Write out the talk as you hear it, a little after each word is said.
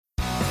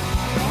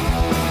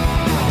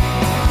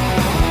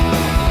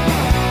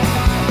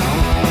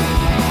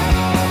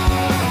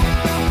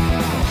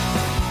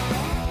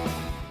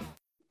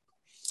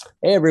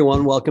Hey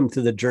everyone, welcome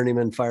to the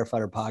Journeyman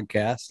Firefighter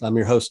Podcast. I'm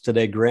your host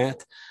today,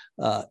 Grant.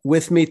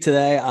 With me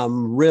today,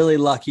 I'm really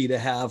lucky to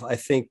have, I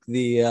think,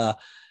 the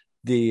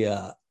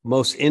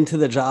most into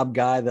the job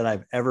guy that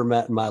I've ever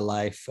met in my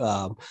life,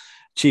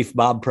 Chief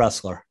Bob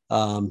Pressler.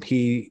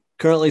 He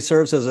currently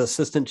serves as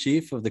Assistant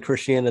Chief of the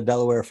Christiana,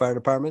 Delaware Fire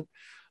Department,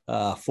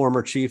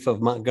 former Chief of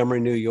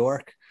Montgomery, New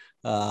York,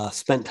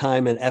 spent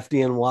time in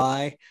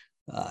FDNY,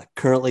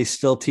 currently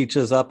still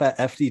teaches up at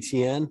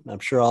FDTN. I'm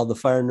sure all the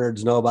fire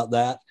nerds know about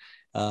that.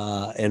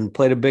 And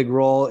played a big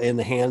role in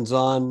the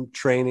hands-on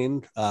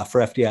training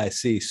for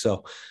FDIC.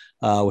 So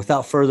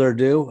without further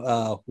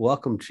ado,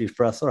 welcome, Chief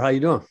Pressler. How you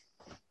doing?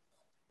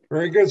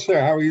 Very good, sir.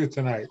 How are you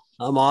tonight?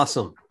 I'm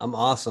awesome. I'm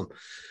awesome.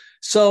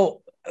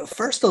 So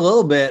first, a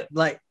little bit,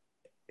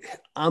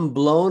 I'm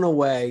blown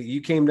away.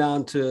 You came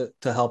down to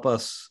help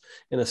us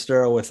in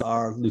Estero with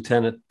our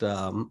lieutenant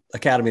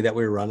academy that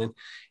we were running.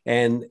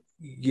 And,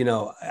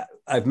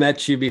 I've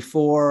met you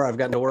before. I've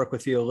gotten to work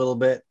with you a little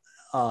bit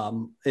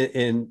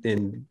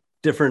in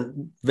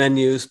different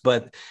venues,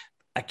 but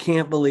I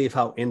can't believe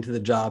how into the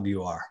job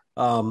you are.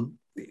 Can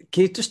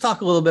you just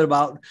talk a little bit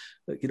about,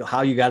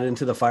 how you got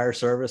into the fire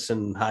service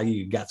and how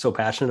you got so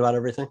passionate about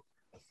everything?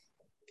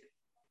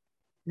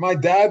 My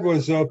dad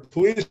was a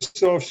police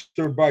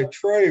officer by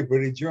trade,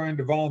 but he joined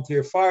the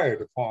volunteer fire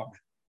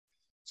department.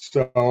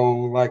 So,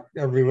 like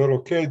every little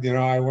kid,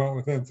 I went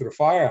with him to the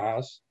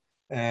firehouse,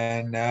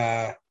 and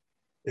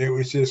it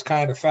was just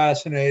kind of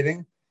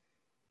fascinating.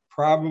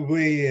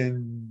 Probably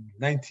in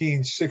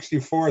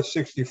 1964,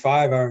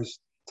 65, I was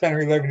 10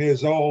 or 11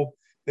 years old.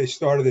 They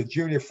started a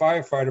junior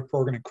firefighter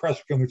program in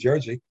Cresskill, New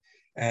Jersey.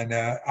 And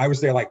I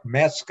was there like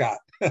mascot.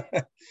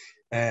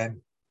 And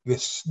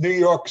the New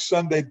York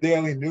Sunday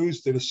Daily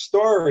News did a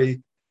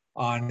story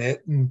on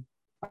it. And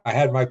I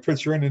had my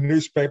picture in the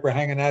newspaper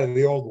hanging out of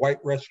the old white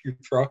rescue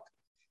truck.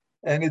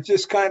 And it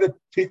just kind of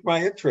piqued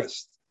my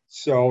interest.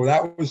 So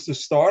that was the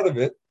start of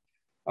it.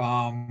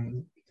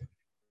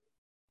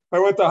 I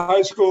went to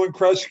high school in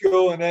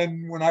Cresskill, and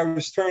then when I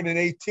was turning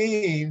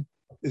 18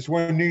 is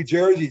when New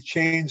Jersey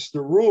changed the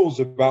rules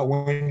about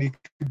when you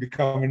could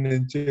become an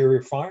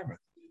interior fireman.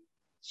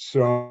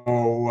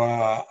 So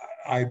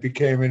I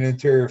became an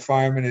interior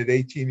fireman at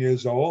 18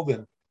 years old,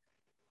 and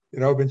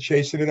I've been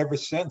chasing it ever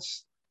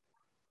since.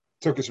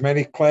 Took as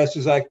many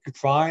classes I could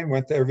find,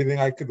 went to everything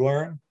I could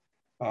learn.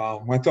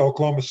 Went to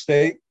Oklahoma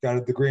State, got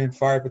a degree in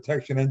fire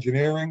protection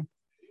engineering.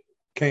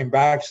 Came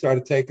back,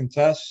 started taking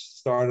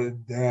tests,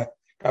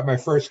 got my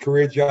first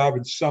career job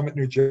in Summit,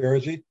 New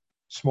Jersey,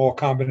 small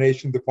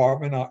combination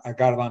department. I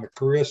got it on the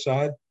career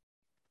side.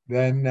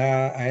 Then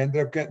I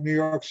ended up getting New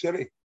York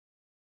City.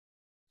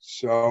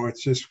 So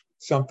it's just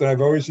something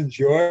I've always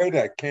enjoyed.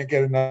 I can't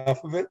get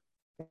enough of it.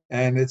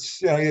 And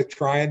it's you're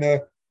trying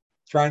to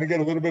get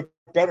a little bit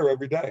better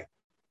every day.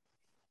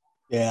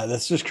 Yeah,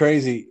 that's just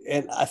crazy.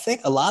 And I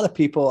think a lot of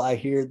people I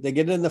hear, they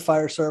get in the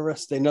fire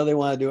service, they know they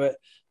want to do it,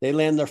 they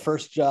land their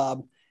first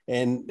job,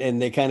 and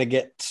they kind of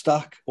get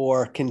stuck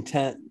or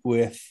content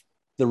with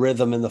the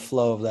rhythm and the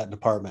flow of that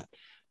department.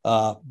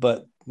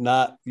 But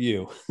not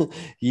you.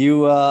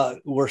 You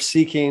were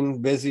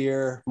seeking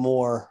busier,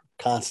 more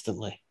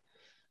constantly.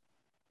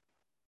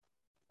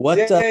 Yeah, What?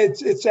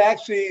 it's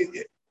actually,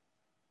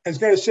 I was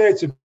going to say,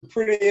 it's a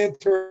pretty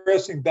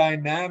interesting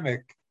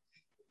dynamic.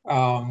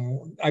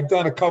 I've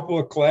done a couple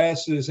of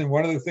classes, and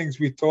one of the things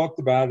we talked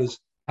about is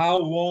how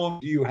long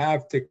do you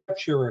have to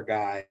capture a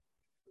guy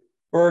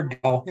or a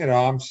gal?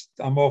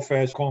 I'm old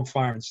fashioned, call them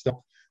firemen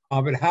still.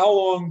 But how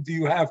long do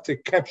you have to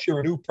capture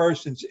a new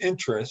person's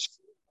interest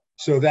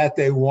so that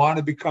they want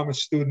to become a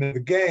student of the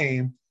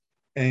game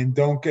and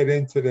don't get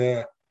into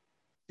the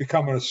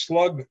becoming a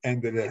slug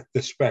end of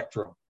the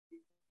spectrum?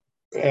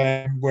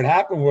 And what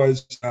happened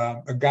was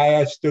a guy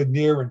I stood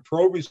near in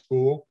Proby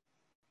School,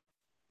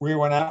 we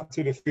went out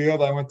to the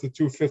field. I went to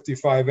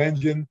 255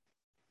 engine,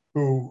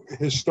 who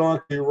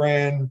historically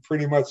ran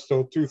pretty much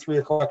till 2, 3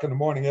 o'clock in the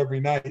morning every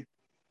night.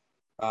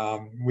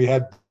 We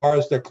had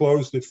bars that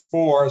closed at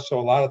 4, so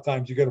a lot of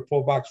times you get a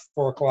full box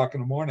 4 o'clock in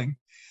the morning.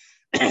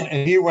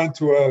 And he went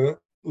to a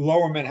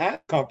lower Manhattan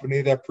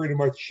company that pretty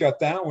much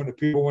shut down when the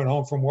people went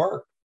home from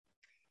work.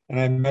 And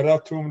I met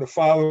up to him the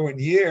following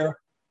year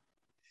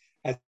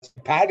at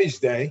Patty's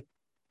Day,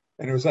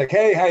 and it was like,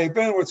 "Hey, how you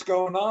been? What's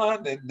going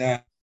on?"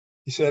 And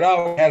he said,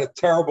 "Oh, we had a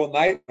terrible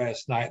night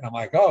last night." And I'm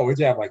like, "Oh, would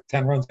you have like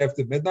 10 runs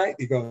after midnight?"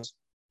 He goes,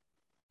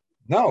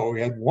 "No,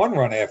 we had 1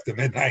 run after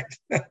midnight."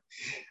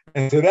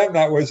 And to them,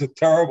 that was a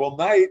terrible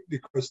night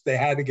because they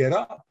had to get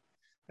up.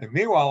 And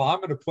meanwhile,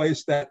 I'm in a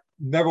place that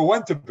never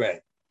went to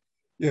bed.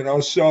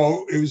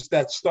 So it was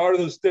that start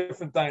of those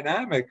different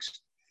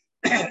dynamics.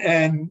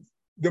 And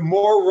the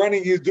more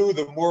running you do,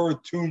 the more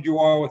attuned you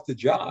are with the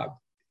job.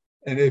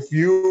 And if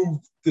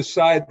you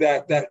decide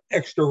that that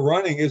extra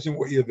running isn't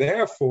what you're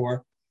there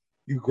for,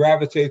 you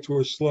gravitate to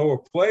a slower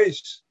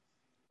place,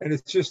 and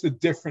it's just a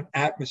different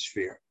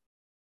atmosphere.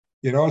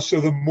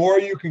 So the more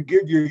you can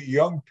give your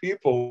young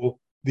people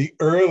the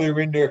earlier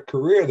in their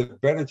career, the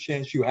better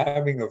chance you're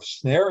having of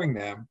snaring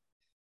them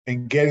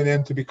and getting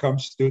them to become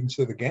students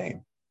of the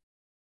game.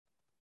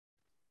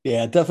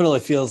 Yeah, it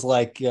definitely feels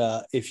like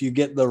if you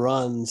get the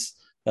runs,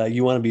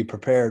 you want to be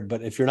prepared.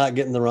 But if you're not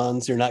getting the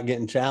runs, you're not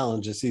getting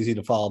challenged. It's easy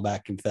to fall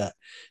back into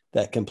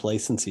that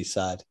complacency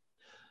side.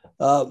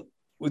 Uh,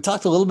 we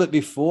talked a little bit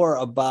before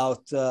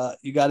about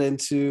you got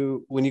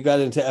into when you got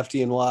into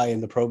FDNY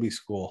in the Proby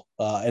school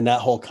and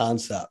that whole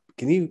concept.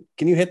 Can you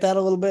hit that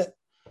a little bit?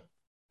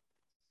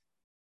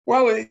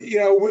 Well,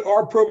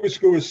 our program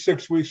school was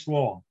 6 weeks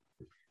long,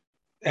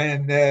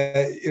 and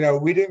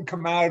we didn't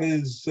come out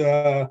as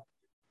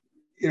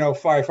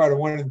firefighter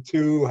 1 and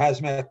 2,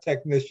 hazmat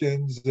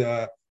technicians,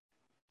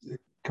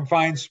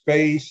 confined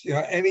space.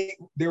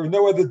 There were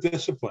no other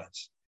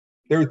disciplines.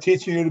 They were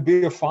teaching you to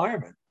be a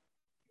fireman.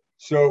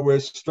 So it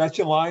was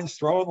stretching lines,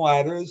 throwing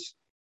ladders,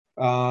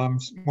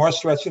 more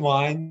stretching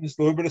lines,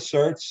 a little bit of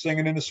search,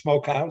 singing in the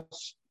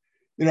smokehouse.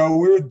 We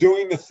were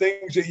doing the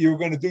things that you were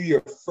going to do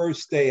your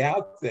first day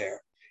out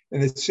there.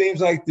 And it seems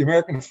like the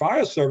American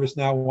Fire Service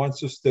now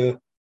wants us to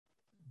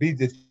be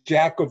the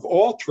jack of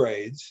all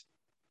trades,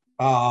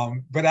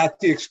 but at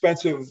the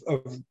expense of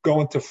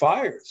going to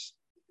fires.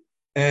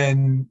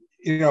 And,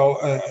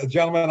 a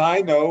gentleman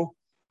I know,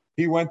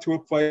 he went to a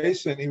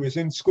place and he was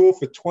in school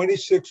for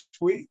 26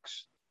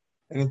 weeks.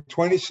 And in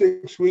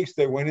 26 weeks,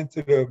 they went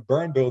into the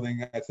burn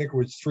building, I think it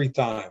was 3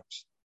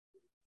 times.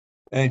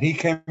 And he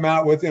came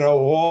out with,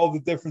 all the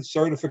different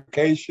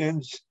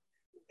certifications.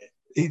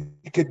 He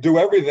could do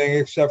everything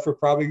except for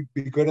probably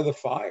be good at the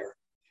fire.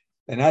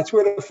 And that's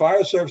where the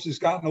fire service has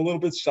gotten a little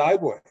bit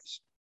sideways.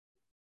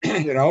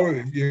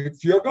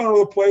 If you're going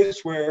to a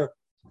place where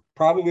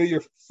probably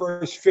your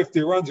first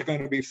 50 runs are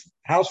going to be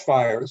house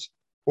fires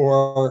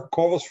or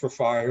calls for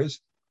fires,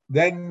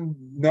 then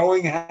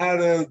knowing how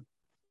to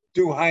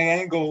do high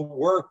angle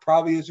work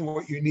probably isn't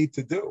what you need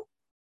to do.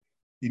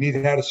 You need to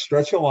know how to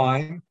stretch a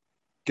line,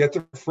 get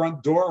the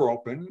front door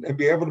open, and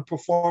be able to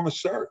perform a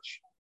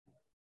search.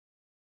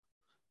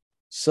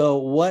 So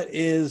what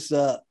is,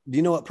 do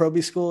you know what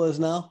Proby school is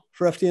now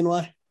for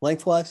FDNY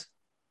lengthwise?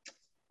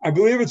 I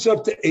believe it's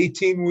up to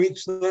 18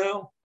 weeks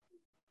now.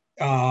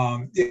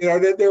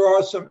 There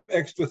are some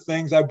extra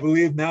things. I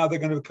believe now they're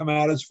going to come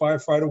out as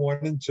firefighter 1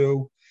 and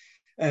 2.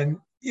 And,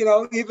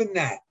 even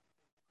that,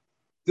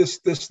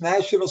 this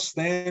national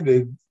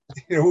standard,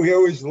 we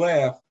always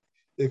laugh.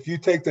 If you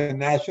take the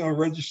National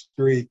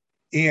Registry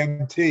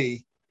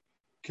EMT,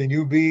 can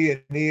you be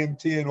an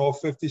EMT in all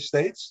 50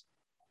 states?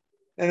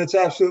 And it's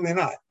absolutely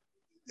not.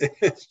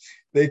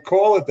 They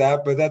call it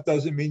that, but that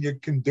doesn't mean you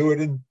can do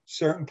it in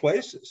certain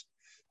places.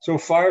 So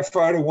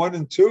firefighter 1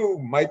 and 2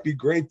 might be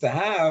great to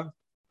have,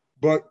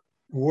 but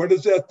what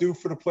does that do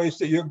for the place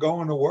that you're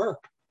going to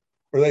work?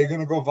 Or are they going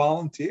to go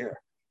volunteer?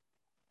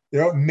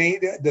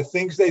 The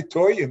things they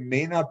taught you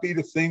may not be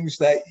the things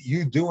that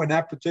you do in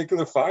that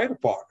particular fire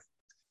department.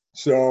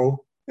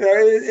 So,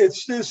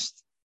 it's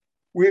just,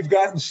 we've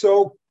gotten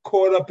so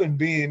caught up in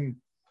being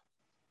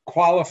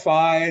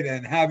qualified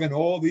and having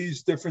all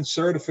these different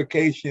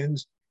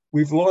certifications,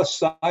 we've lost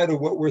sight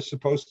of what we're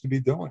supposed to be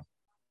doing.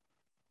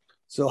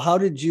 So how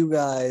did you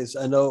guys,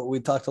 I know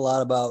we talked a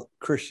lot about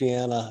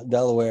Christiana,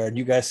 Delaware, and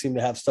you guys seem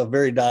to have stuff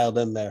very dialed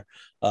in there.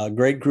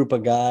 Great group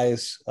of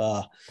guys,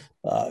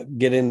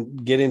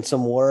 getting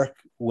some work.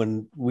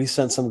 When we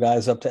sent some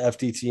guys up to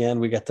FDTN,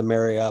 we got to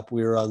marry up.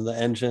 We were on the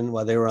engine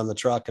while they were on the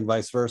truck and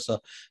vice versa.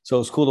 So it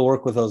was cool to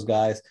work with those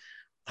guys.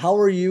 How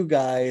are you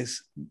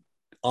guys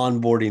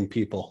onboarding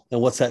people,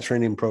 and what's that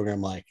training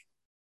program like?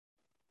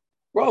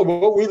 Well,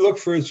 what we look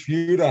for is for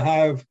you to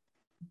have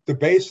the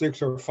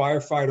basics of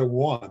firefighter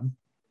 1.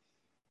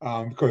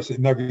 Because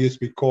it never used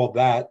to be called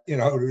that.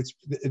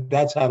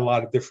 That's had a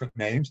lot of different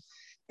names.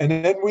 And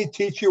then we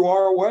teach you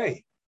our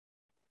way.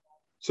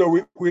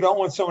 So we don't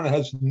want someone that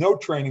has no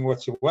training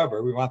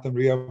whatsoever. We want them to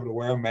be able to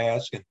wear a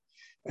mask.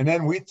 And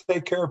then we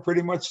take care of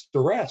pretty much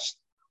the rest.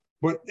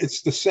 But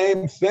it's the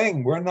same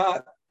thing. We're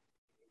not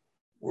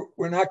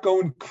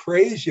going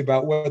crazy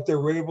about what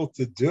they're able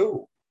to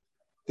do.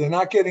 They're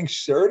not getting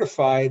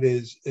certified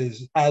as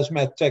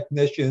hazmat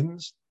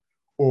technicians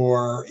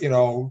or,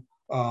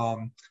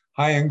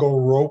 high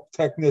angle rope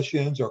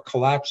technicians or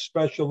collapse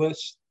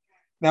specialists.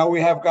 Now we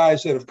have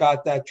guys that have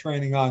got that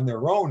training on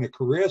their own. The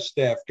career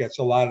staff gets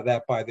a lot of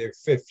that by their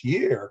 5th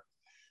year.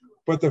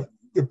 But the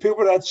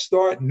people that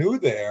start new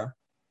there,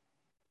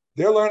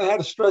 they're learning how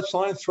to stretch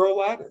lines, throw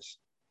ladders,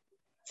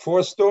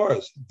 force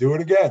doors, do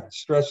it again,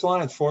 stretch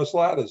lines, force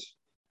ladders.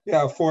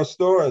 Yeah, force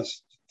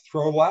doors,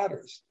 throw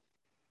ladders.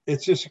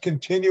 It's just a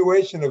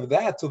continuation of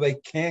that so they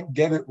can't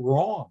get it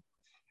wrong.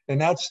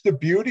 And that's the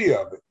beauty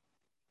of it.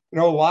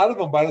 A lot of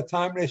them, by the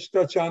time they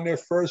stretch on their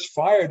first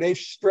fire, they've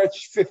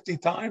stretched 50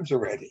 times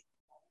already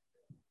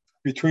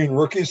between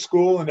rookie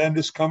school and then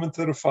just coming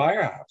to the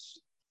firehouse.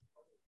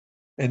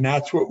 And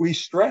that's what we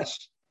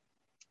stress.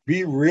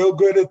 Be real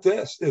good at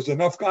this. There's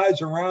enough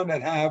guys around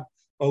that have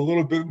a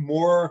little bit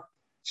more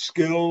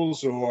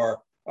skills or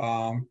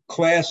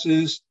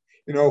classes.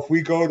 If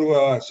we go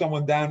to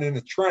someone down in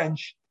the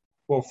trench,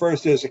 well,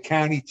 first there's a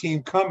county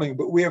team coming,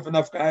 but we have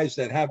enough guys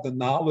that have the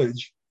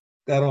knowledge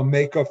that'll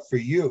make up for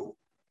you.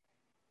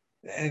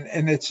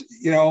 And it's,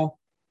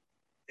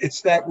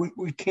 it's that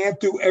we can't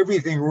do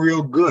everything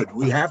real good.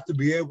 We have to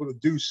be able to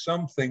do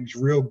some things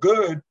real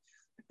good.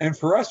 And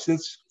for us,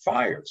 it's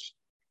fires.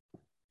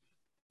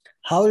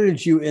 How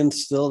did you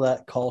instill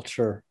that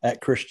culture at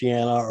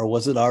Christiana, or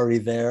was it already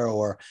there,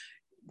 or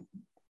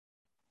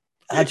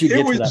how'd you get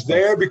to that? It was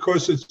there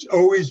because it's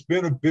always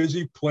been a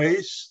busy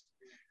place.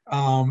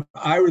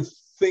 I would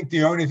think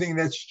the only thing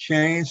that's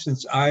changed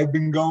since I've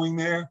been going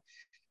there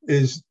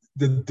is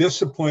the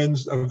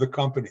disciplines of the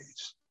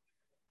companies.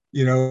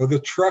 You know, the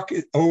truck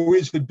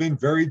always had been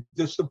very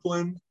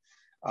disciplined.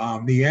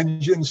 The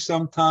engine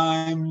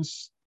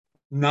sometimes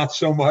not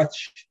so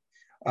much.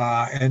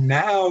 And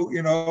now,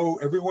 you know,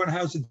 everyone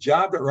has a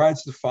job that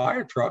rides the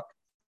fire truck,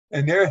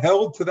 and they're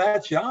held to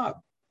that job.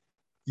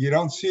 You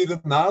don't see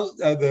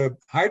the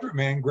hydrant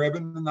man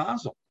grabbing the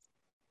nozzle.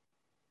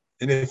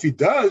 And if he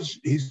does,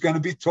 he's going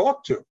to be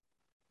talked to.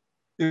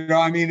 You know,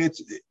 I mean,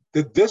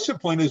 the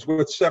discipline is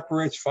what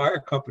separates fire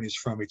companies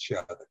from each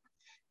other.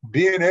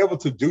 Being able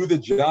to do the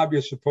job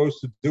you're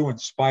supposed to do in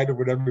spite of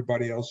what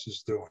everybody else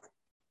is doing.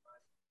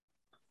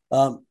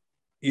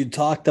 We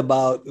talked a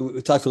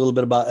little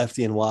bit about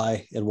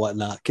FDNY and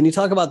whatnot. Can you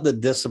talk about the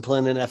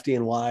discipline in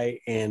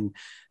FDNY and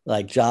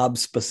like job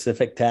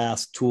specific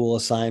tasks, tool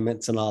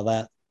assignments, and all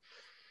that?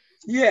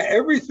 Yeah,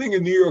 everything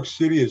in New York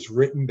City is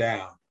written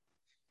down.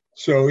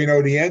 So, you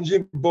know, the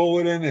engine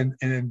bulletin, and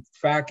in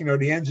fact, you know,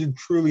 the engine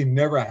truly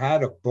never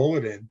had a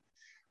bulletin.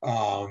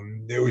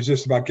 It was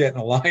just about getting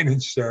a line in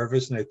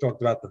service, and they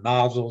talked about the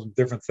nozzles and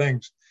different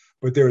things,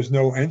 but there was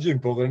no engine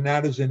bulletin.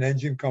 That is an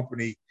engine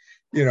company,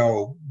 you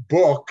know,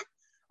 book.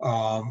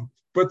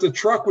 But the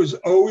truck was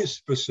always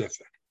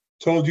specific,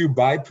 told you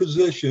by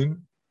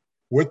position,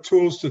 what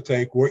tools to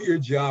take, what your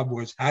job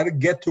was, how to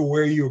get to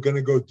where you were going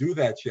to go do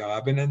that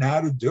job, and then how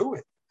to do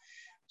it.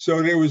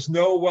 So there was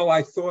no, well,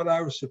 I thought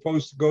I was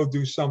supposed to go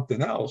do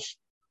something else.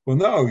 Well,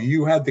 no,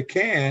 you had the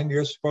can,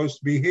 you're supposed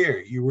to be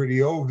here. You were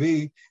the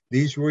OV,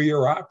 these were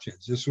your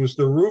options. This was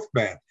the roof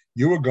man,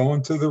 you were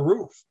going to the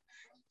roof.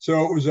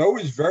 So it was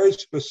always very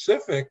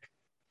specific,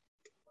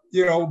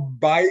 you know,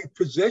 by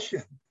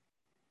position.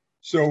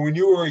 So when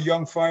you were a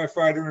young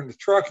firefighter in the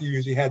truck, you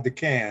usually had the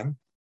can.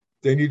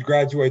 Then you'd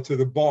graduate to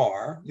the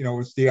bar, you know,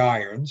 it's the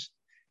irons.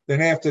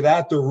 Then after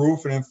that, the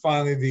roof, and then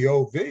finally the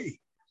OV.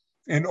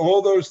 And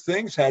all those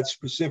things had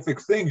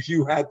specific things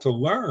you had to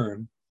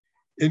learn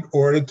in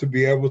order to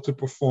be able to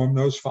perform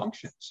those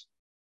functions.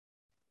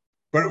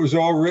 But it was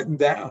all written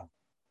down.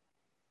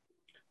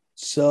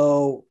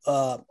 So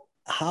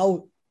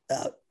how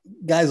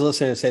guys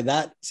listening say,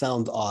 that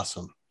sounds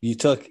awesome. You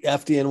took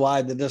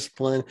FDNY, the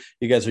discipline,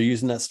 you guys are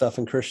using that stuff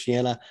in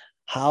Christiana.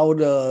 How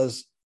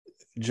does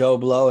Joe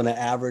Blow in an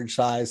average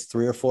size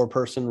 3 or 4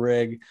 person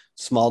rig,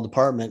 small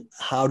department,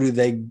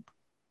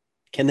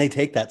 can they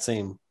take that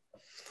same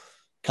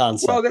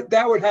concept? Well,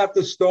 that would have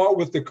to start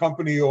with the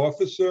company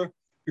officer,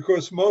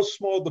 because most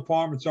small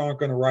departments aren't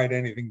going to write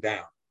anything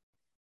down.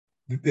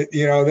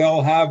 You know,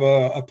 they'll have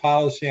a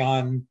policy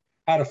on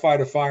how to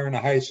fight a fire in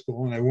a high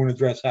school, and they won't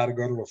address how to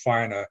go to a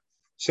fire in a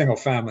single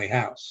family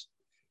house.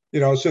 You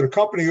know, so the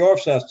company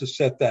officer has to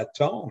set that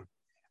tone.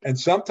 And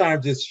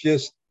sometimes it's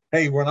just,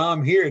 hey, when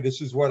I'm here,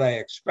 this is what I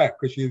expect,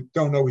 because you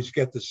don't always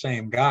get the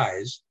same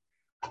guys.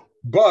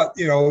 But,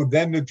 you know,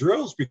 then the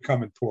drills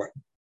become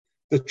important.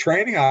 The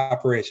training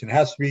operation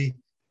has to be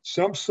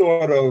some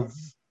sort of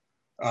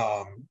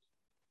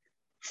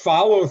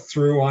follow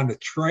through on the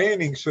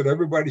training so that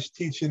everybody's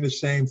teaching the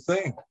same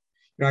thing.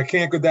 You know, I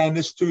can't go down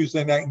this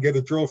Tuesday night and get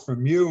a drill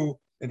from you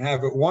and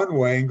have it one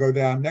way, and go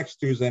down next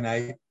Tuesday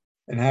night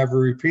and have a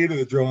repeat of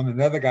the drill, and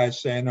another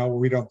guy's saying, no,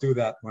 we don't do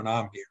that when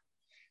I'm here.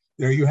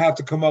 You know, you have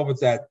to come up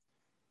with that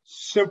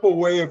simple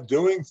way of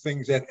doing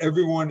things that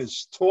everyone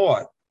is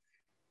taught,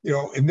 you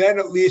know, and then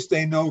at least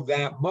they know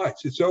that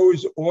much. It's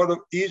always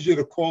easier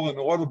to call an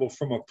audible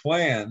from a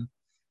plan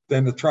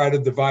than to try to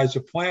devise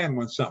a plan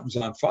when something's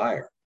on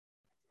fire.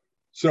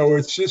 So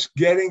it's just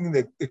getting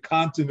the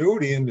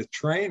continuity in the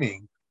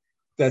training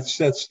that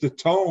sets the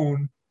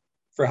tone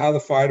for how the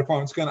fire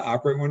department's going to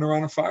operate when they're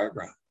on a fire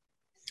ground.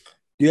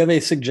 Do you have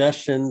any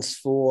suggestions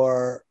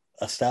for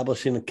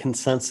establishing a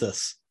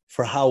consensus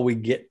for how we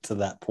get to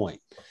that point?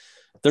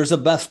 There's a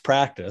best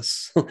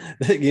practice,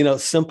 you know,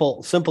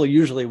 simple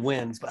usually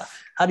wins, but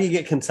how do you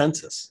get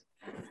consensus?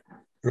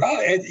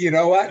 Well, and you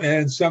know what?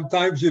 And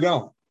sometimes you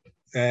don't.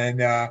 And,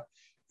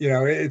 you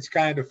know, it's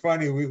kind of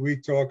funny. We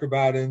talk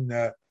about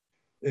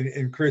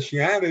in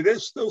Christianity,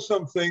 there's still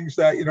some things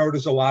that, you know,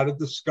 there's a lot of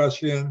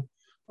discussion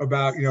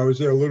about, you know, is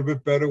there a little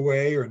bit better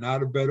way or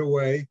not a better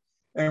way?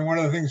 And one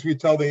of the things we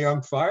tell the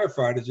young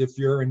firefighters, if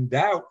you're in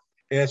doubt,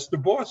 ask the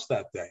boss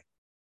that day.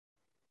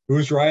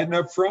 Who's riding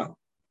up front?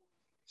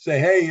 Say,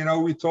 hey, you know,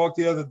 we talked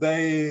the other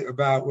day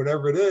about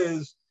whatever it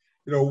is,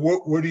 you know,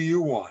 what do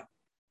you want?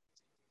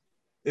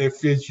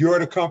 If you're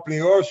the company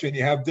officer and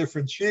you have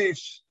different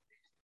chiefs,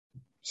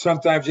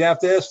 sometimes you have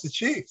to ask the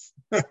chief,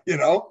 you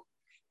know,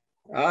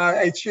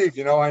 hey, chief,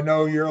 you know, I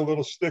know you're a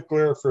little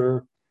stickler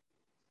for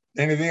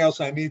anything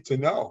else I need to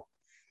know.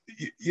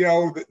 You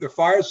know, the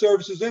fire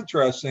service is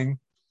interesting.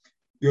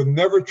 You'll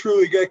never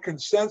truly get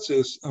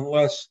consensus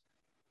unless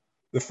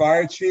the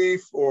fire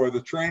chief or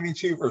the training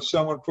chief or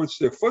someone puts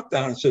their foot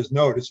down and says,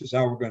 no, this is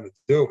how we're going to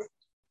do it.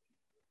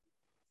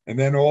 And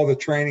then all the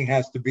training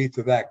has to be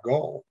to that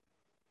goal.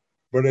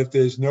 But if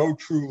there's no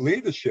true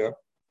leadership,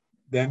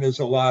 then there's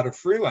a lot of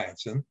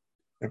freelancing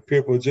and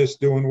people are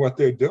just doing what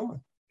they're doing.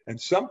 And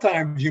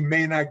sometimes you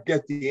may not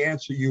get the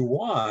answer you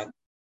want.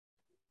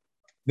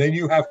 Then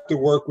you have to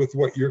work with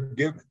what you're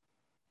given.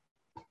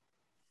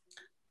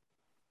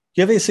 Do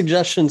you have any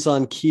suggestions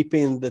on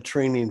keeping the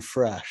training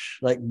fresh?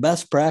 Like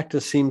best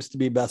practice seems to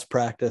be best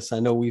practice. I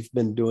know we've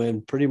been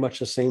doing pretty much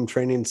the same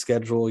training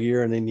schedule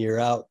year in and year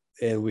out.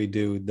 And we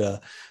do the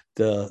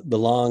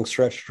long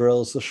stretch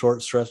drills, the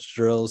short stretch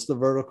drills, the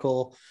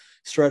vertical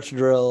stretch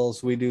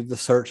drills. We do the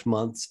search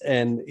months,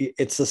 and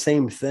it's the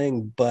same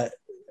thing. But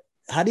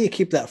how do you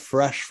keep that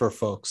fresh for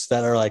folks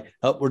that are like,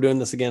 oh, we're doing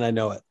this again, I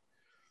know it?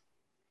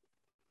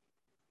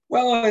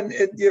 Well, and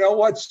you know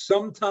what?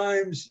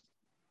 Sometimes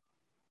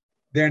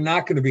they're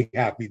not going to be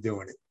happy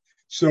doing it.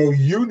 So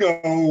you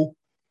know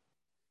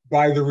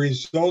by the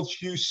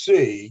results you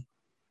see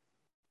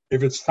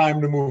if it's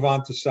time to move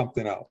on to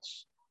something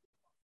else.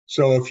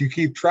 So if you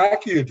keep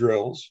track of your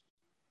drills,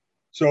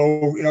 so,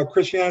 you know,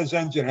 Christiana's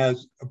engine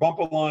has a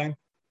bumper line,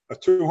 a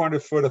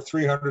 200-foot, a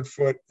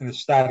 300-foot, and a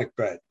static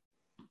bed,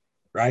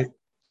 right?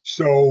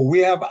 So we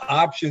have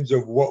options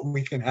of what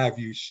we can have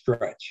you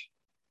stretch.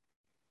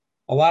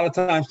 A lot of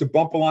times the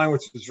bumper line,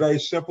 which is very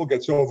simple,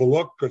 gets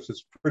overlooked because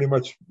it's pretty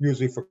much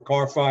usually for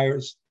car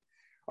fires.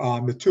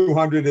 The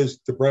 200 is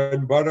the bread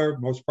and butter,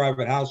 most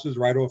private houses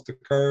right off the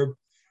curb.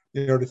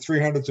 You know, the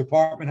 300's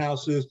apartment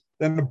houses.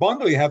 Then the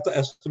bundle, you have to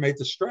estimate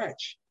the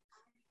stretch.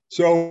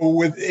 So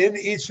within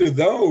each of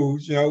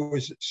those, you know,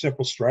 is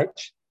simple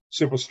stretch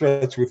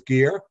with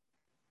gear,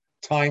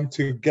 time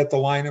to get the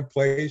line in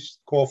place,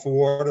 call for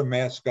water,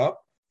 mask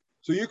up.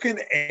 So you can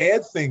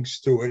add things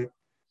to it.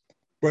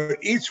 But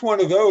each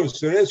one of those,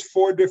 so there's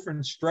 4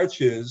 different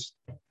stretches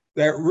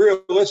that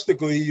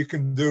realistically you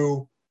can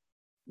do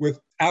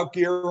without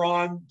gear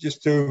on,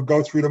 just to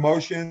go through the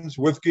motions,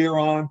 with gear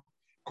on,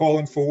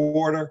 calling for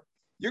water.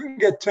 You can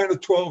get 10 or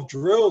 12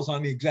 drills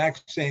on the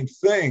exact same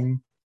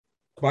thing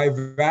by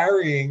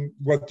varying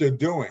what they're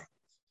doing.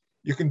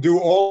 You can do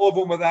all of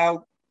them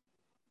without,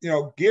 you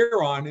know,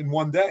 gear on in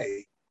one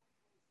day.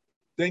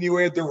 Then you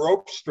add the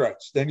rope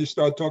stretch. Then you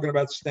start talking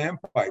about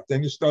standpipe.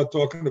 Then you start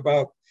talking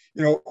about,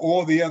 you know,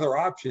 all the other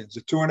options,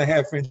 a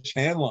 2.5-inch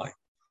hand line.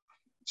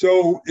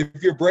 So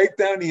if you break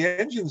down the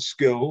engine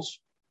skills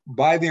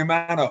by the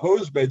amount of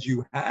hose beds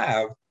you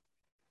have,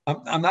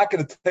 I'm not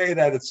going to tell you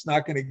that it's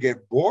not going to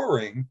get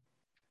boring,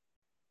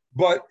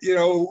 but, you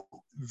know,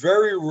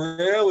 very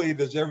rarely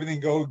does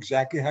everything go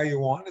exactly how you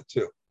want it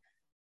to.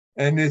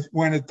 And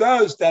when it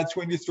does, that's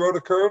when you throw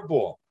the curveball.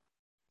 All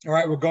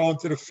right, we're going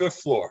to the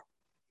 5th floor,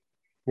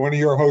 one of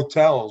your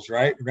hotels,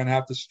 right? We're going to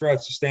have to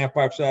stretch the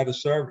standpipes out of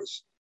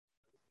service.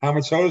 How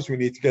much hose we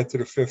need to get to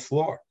the 5th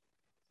floor?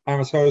 How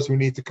much hose we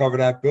need to cover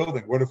that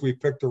building? What if we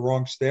pick the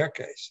wrong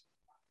staircase?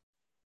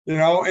 You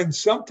know, and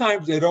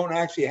sometimes they don't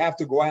actually have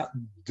to go out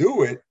and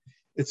do it.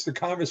 It's the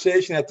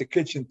conversation at the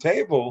kitchen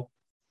table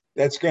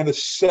that's going to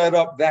set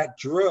up that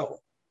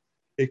drill.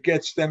 It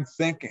gets them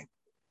thinking.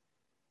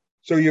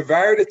 So you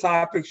vary the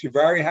topics, you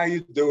vary how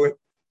you do it,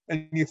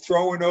 and you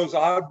throw in those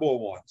oddball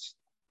ones.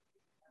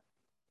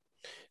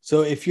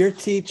 So if you're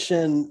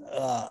teaching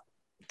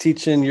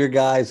your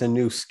guys a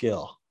new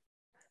skill,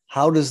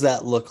 how does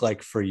that look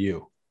like for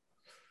you?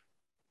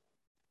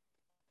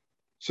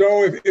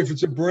 So if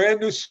it's a brand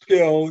new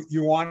skill,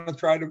 you want to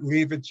try to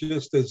leave it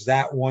just as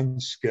that one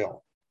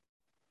skill,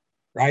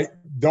 right?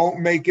 Don't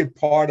make it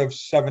part of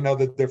 7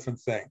 other different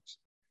things.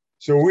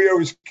 So we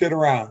always kid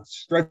around,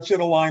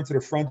 stretching a line to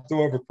the front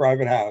door of a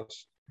private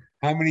house.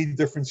 How many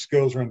different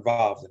skills are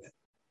involved in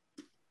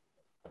it?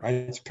 Right?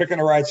 It's picking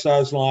the right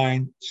size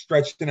line,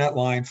 stretching that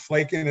line,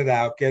 flaking it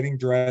out, getting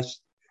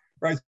dressed,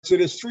 right? So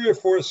there's 3 or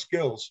 4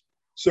 skills.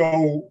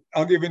 So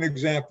I'll give you an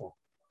example.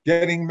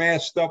 Getting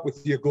masked up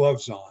with your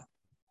gloves on,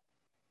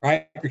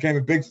 right? It became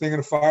a big thing in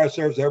the fire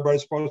service.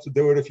 Everybody's supposed to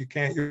do it. If you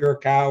can't, you're a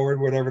coward,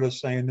 whatever they're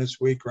saying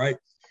this week, right?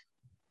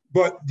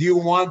 But do you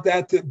want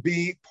that to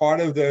be part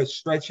of the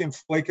stretching,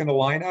 flaking the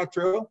line out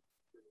drill?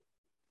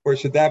 Or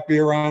should that be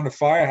around the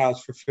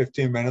firehouse for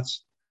 15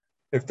 minutes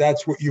if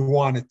that's what you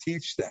want to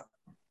teach them?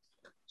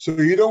 So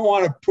you don't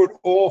want to put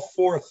all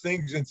 4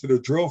 things into the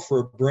drill for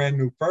a brand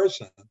new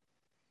person.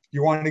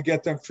 You want to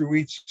get them through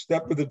each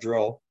step of the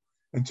drill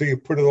until you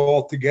put it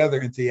all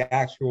together into the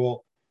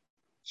actual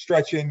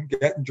stretching,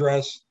 getting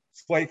dressed,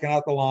 flaking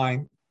out the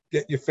line,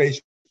 getting your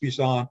face piece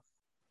on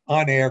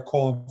air,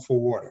 calling for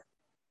water.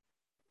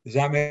 Does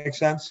that make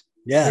sense?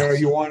 Yeah.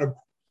 You want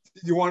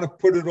to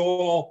put it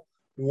all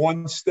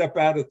one step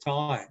at a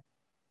time.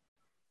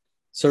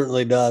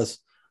 Certainly does.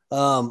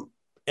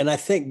 And I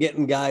think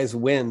getting guys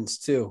wins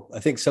too. I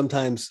think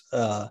sometimes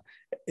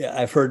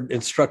I've heard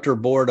instructor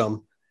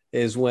boredom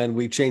is when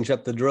we change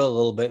up the drill a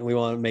little bit and we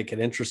want to make it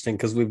interesting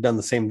because we've done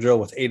the same drill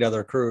with 8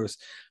 other crews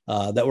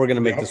that we're going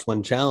to make this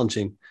one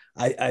challenging.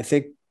 I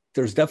think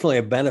there's definitely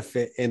a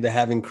benefit into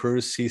having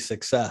crews see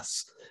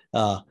success.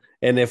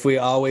 And if we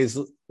always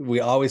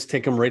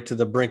take them right to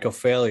the brink of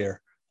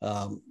failure,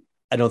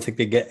 I don't think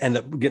they end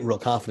up getting real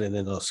confident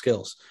in those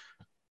skills.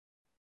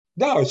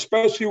 No,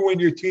 especially when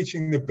you're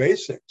teaching the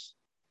basics.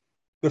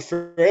 The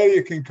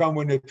failure can come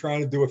when they're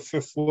trying to do a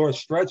fifth floor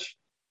stretch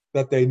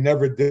that they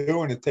never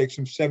do, and it takes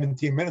them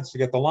 17 minutes to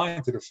get the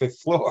line to the fifth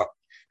floor,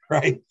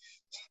 right?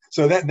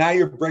 So that now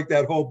you break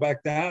that hole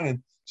back down,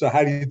 and so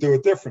how do you do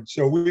it different?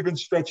 So we've been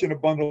stretching a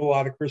bundle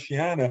out of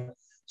Christiana.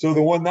 So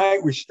the one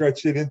night we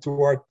stretched it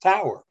into our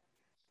tower.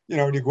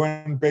 And you go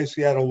in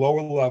basically at a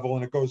lower level,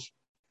 and it goes,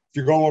 if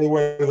you go all the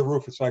way to the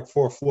roof, it's like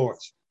 4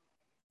 floors.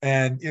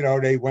 And,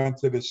 they went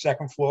to the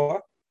second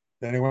floor,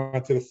 then they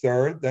went to the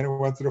third, then it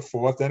went to the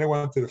fourth, then it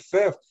went to the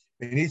fifth.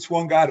 And each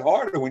one got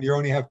harder when you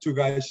only have 2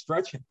 guys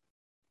stretching.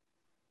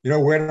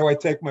 Where do I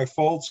take my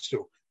folds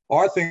to?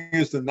 Our thing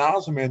is the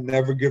nozzle man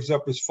never gives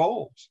up his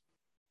folds,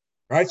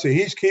 right? So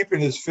he's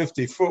keeping his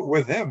 50 foot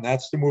with him.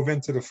 That's to move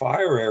into the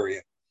fire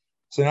area.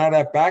 So now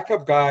that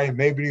backup guy,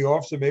 maybe the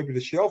officer, maybe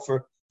the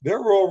chauffeur, they're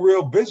all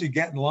real busy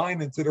getting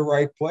line into the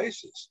right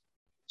places.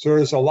 So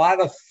there's a lot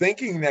of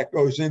thinking that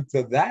goes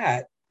into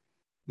that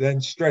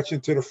than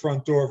stretching to the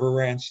front door of a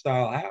ranch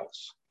style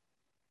house.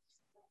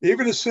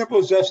 Even as simple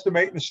as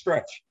estimating a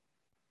stretch.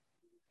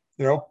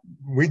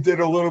 We did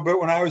a little bit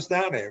when I was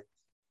down there.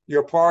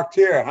 You're parked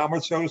here. How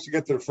much hose to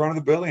get to the front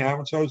of the building? How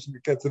much hose to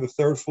get to the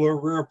 3rd floor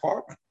rear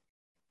apartment?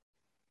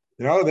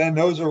 Then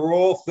those are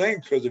all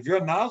things, because if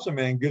your nozzle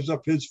man gives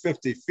up his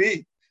 50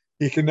 feet,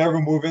 he can never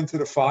move into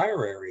the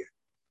fire area.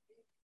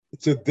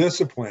 It's a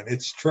discipline.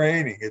 It's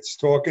training. It's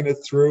talking it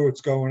through.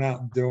 It's going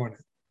out and doing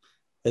it.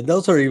 And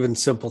those are even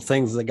simple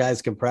things that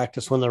guys can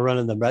practice when they're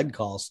running the med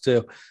calls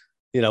too.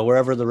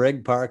 Wherever the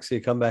rig parks, you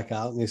come back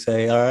out and you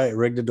say, all right,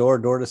 rig to door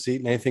to seat,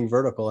 and anything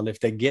vertical. And if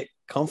they get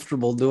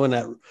comfortable doing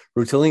that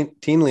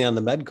routinely on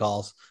the med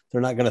calls, they're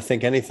not going to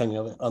think anything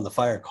of it on the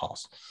fire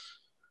calls.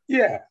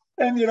 Yeah.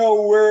 And,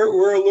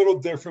 we're a little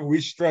different.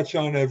 We stretch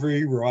on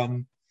every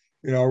run,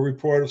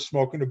 report of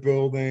smoke in the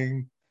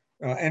building,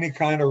 any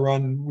kind of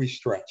run, we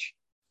stretch,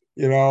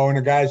 and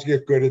the guys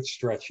get good at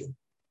stretching.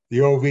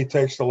 The OV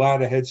takes the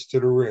ladder, heads to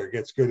the rear,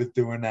 gets good at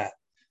doing that.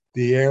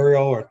 The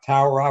aerial or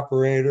tower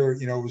operator,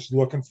 was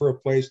looking for a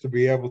place to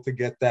be able to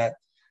get that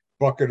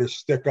bucket or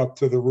stick up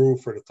to the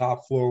roof or the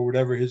top floor,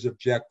 whatever his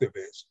objective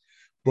is.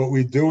 But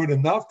we do it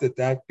enough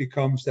that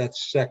becomes that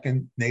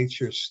second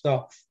nature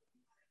stuff.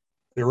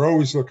 They're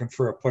always looking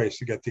for a place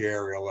to get the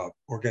aerial up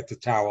or get the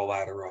tower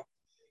ladder up,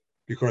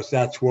 because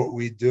that's what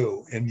we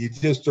do. And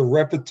the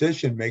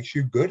repetition makes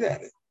you good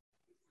at it.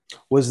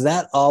 Was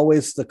that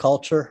always the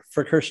culture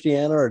for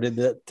Christiana, or did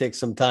that take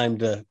some time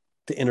to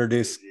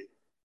introduce?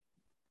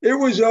 It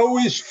was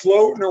always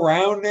floating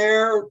around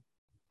there.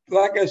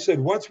 Like I said,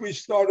 once we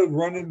started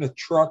running the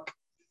truck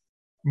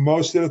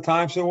most of the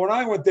time. So when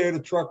I went there, the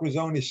truck was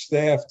only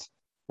staffed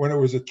when it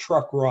was a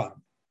truck run.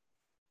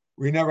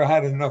 We never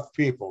had enough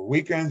people.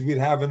 Weekends, we'd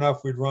have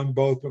enough. We'd run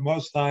both. But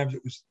most times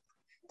it was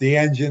the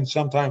engine,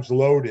 sometimes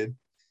loaded.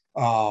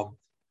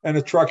 And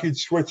the truck, you'd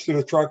switch to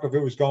the truck if it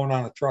was going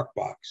on a truck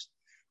box.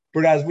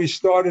 But as we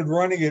started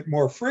running it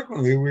more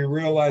frequently, we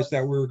realized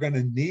that we were going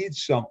to need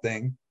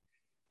something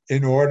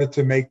in order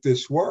to make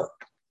this work.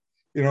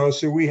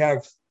 So we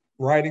have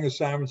riding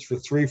assignments for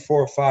 3,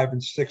 4, 5,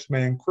 and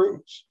 6-man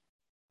crews.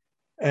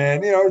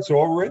 And, it's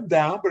all written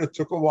down, but it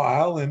took a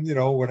while. And,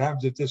 what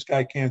happens if this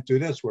guy can't do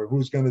this? Well,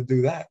 who's going to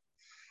do that?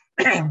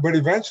 But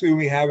eventually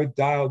we have it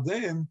dialed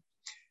in.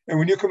 And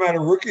when you come out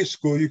of rookie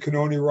school, you can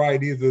only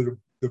ride either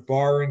the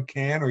bar and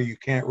can, or you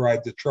can't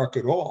ride the truck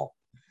at all.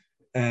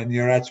 And,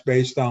 that's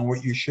based on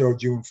what you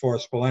showed you in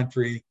forcible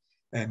entry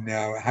and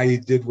how you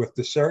did with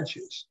the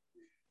searches.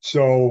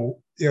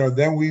 So,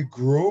 then we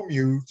groom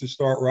you to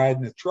start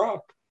riding the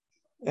truck.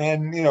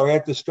 And,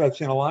 after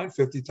stretching a line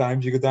 50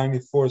 times, you go down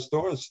your 4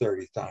 stores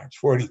 30 times,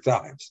 40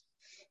 times.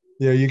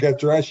 You get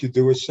dressed, you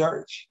do a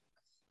search.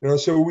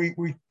 So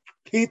we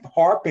keep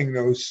harping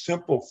those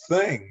simple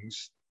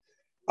things,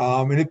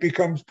 and it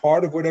becomes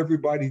part of what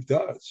everybody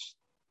does.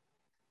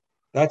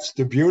 That's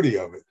the beauty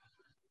of it.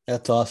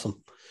 That's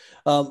awesome.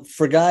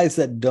 For guys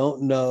that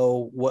don't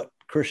know what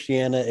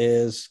Christiana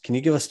is, can you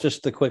give us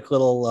just a quick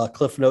little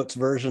Cliff Notes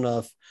version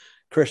of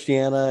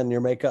Christiana and your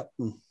makeup?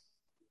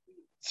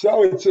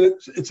 So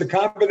it's a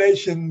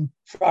combination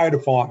fire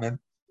department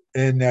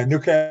in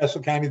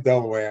Newcastle County,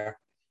 Delaware.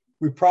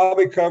 We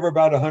probably cover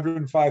about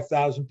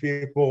 105,000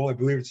 people. I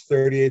believe it's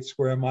 38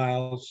 square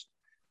miles.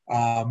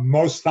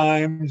 Most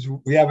times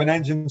we have an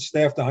engine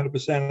staffed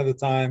 100% of the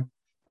time,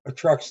 a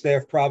truck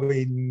staffed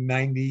probably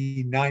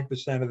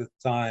 99% of the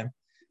time.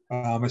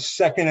 A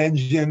second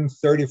engine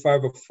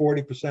 35 or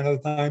 40%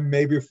 of the time,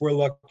 maybe if we're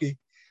lucky.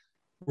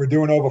 We're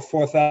doing over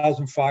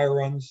 4,000 fire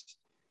runs,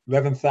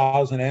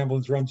 11,000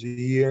 ambulance runs a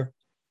year.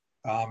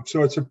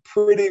 So it's a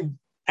pretty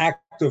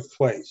active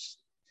place.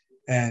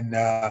 And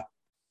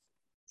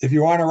if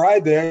you want to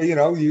ride there,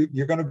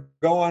 you're going to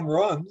go on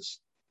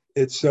runs.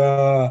 It's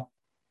a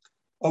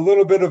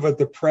little bit of a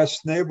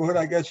depressed neighborhood,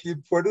 I guess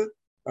you'd put it.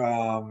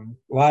 A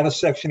lot of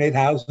Section 8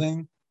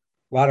 housing.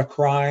 A lot of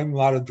crime, a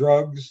lot of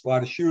drugs, a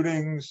lot of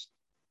shootings,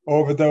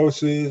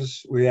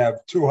 overdoses. We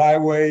have 2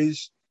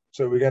 highways,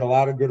 so we get a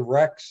lot of good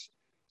wrecks.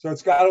 So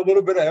it's got a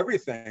little bit of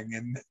everything.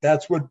 And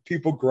that's what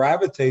people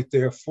gravitate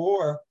there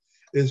for,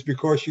 is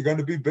because you're going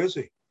to be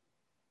busy.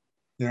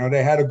 You know,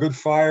 they had a good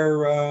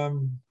fire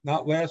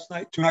not last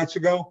night, 2 nights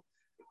ago.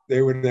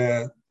 They were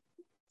the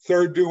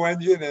third due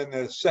engine and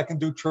the second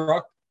due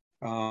truck.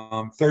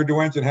 Third due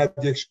engine had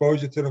the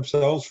exposure to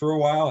themselves for a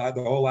while, had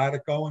the whole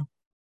attic going,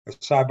 a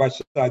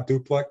side-by-side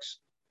duplex.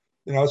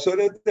 You know, so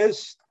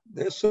there's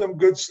some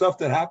good stuff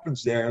that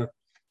happens there,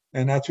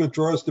 and that's what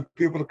draws the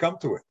people to come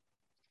to it.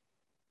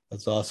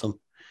 That's awesome.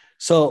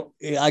 So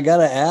I got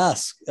to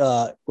ask,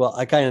 well,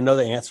 I kind of know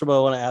the answer, but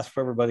I want to ask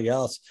for everybody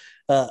else.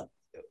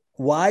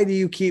 Why do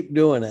you keep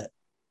doing it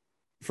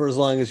for as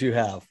long as you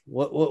have?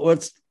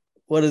 What's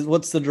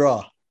the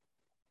draw?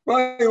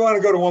 Well, you want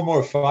to go to one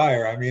more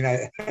fire. I mean,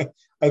 I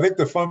think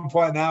the fun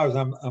part now is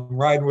I'm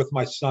riding with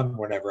my son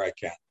whenever I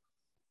can.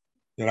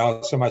 You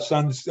know, so my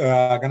son's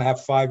going to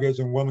have 5 years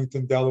in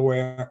Wilmington,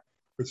 Delaware,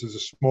 which is a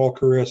small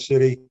career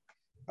city.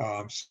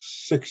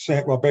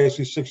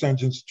 Basically 6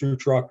 engines, 2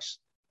 trucks.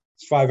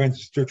 It's 5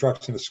 engines, 2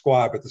 trucks in the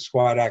squad, but the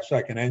squad acts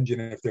like an engine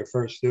if they're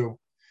first due.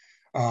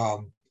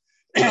 So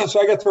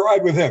I get to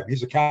ride with him.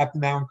 He's a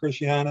captain now in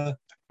Christiana.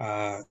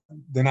 The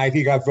night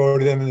he got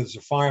voted in as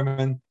a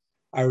fireman,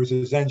 I was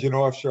his engine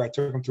officer. I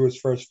took him to his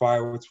first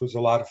fire, which was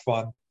a lot of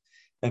fun.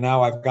 And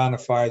now I've gone to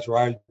fires where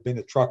I've been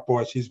the truck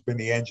boss. He's been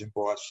the engine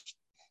boss.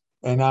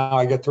 And now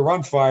I get to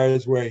run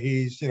fires where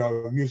he's, you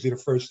know, usually the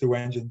first due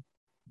engine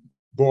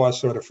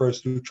boss or the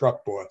first due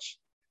truck boss.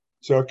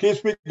 So it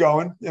keeps me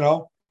going, you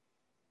know.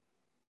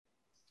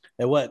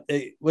 And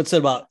what's it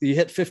about? You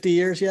hit 50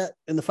 years yet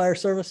in the fire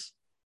service?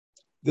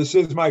 This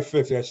is my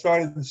 50. I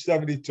started in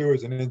 72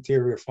 as an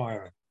interior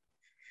fireman.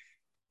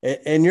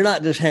 And you're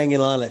not just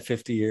hanging on at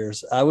 50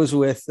 years. I was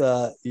with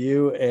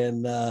you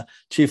and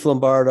Chief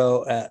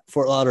Lombardo at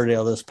Fort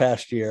Lauderdale this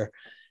past year,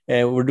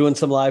 and we're doing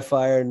some live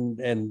fire,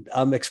 and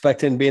I'm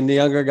expecting, being the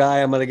younger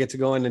guy, I'm going to get to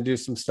go in and do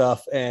some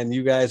stuff. And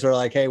you guys are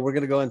like, hey, we're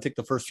going to go in and take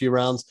the first few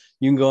rounds.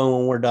 You can go in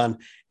when we're done.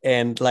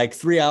 And like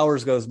 3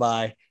 hours goes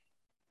by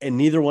and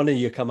neither one of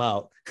you come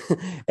out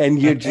and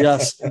you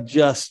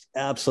just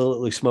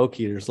absolutely smoke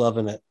eaters,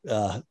 loving it.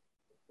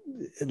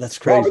 That's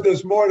crazy. Well, but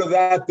there's more to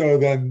that though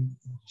than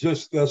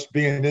just us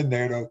being in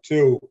there though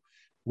too.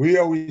 We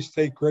always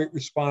take great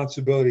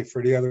responsibility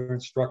for the other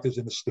instructors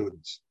and the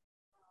students.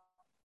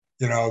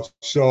 You know,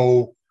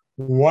 so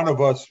one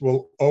of us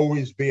will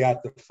always be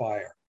at the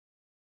fire.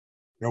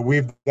 You know,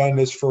 we've done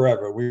this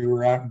forever. We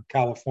were out in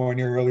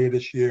California earlier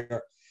this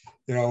year,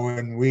 you know,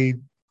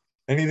 and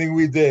anything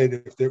we did,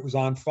 if it was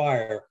on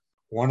fire,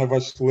 one of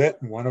us lit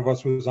and one of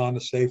us was on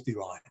the safety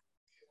line.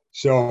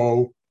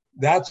 So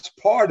that's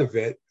part of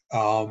it.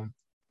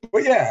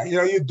 But yeah, you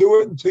know, you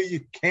do it until you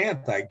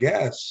can't, I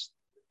guess.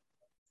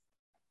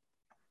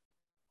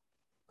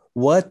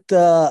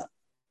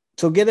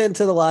 So get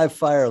into the live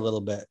fire a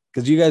little bit,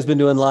 because you guys been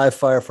doing live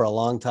fire for a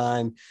long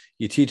time.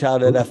 You teach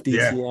out at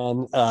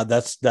FDTN. Yeah.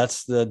 That's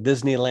the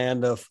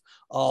Disneyland of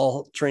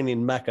all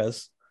training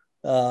meccas.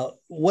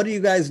 What are you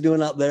guys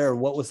doing out there?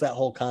 What was that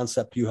whole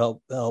concept you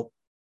helped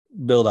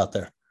build out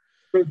there?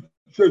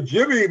 So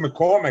Jimmy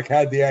McCormick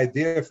had the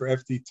idea for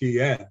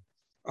FDTN.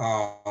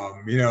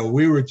 You know,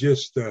 we were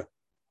just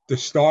the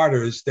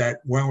starters that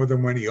went with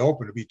him when he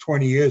opened. It'll be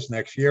 20 years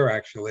next year,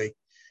 actually.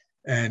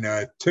 And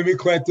Timmy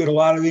Klett did a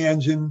lot of the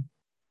engine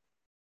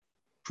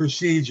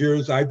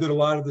procedures. I did a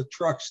lot of the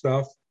truck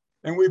stuff.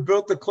 And we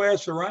built the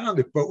class around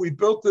it. But we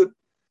built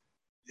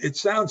it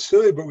sounds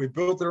silly, but we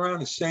built it around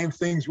the same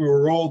things we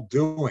were all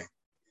doing.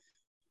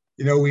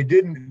 You know,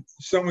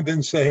 someone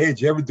didn't say, hey,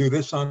 did you ever do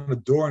this on the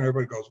door? And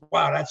everybody goes,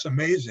 wow, that's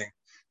amazing.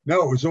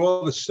 No, it was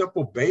all the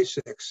simple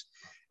basics.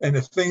 And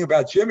the thing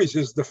about Jimmy's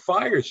is the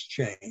fires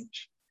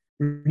change.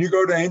 When you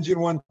go to engine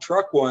 1,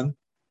 truck 1,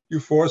 you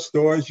force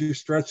doors, you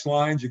stretch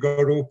lines, you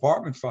go to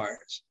apartment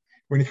fires.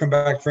 When you come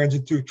back for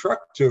engine 2, truck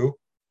 2,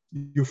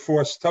 you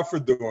force tougher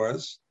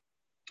doors,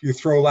 you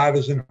throw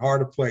ladders in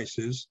harder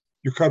places,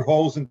 you cut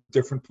holes in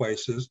different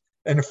places,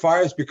 and the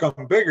fires become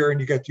bigger and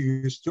you get to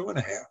use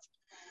 2.5.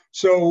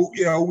 So,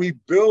 you know, we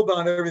build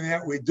on everything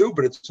that we do,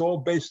 but it's all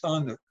based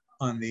on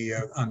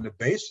the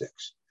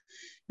basics.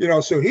 You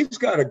know, so he's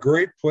got a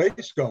great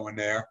place going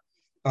there.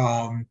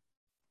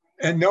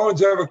 And no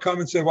one's ever come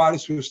and said, wow,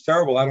 this was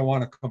terrible, I don't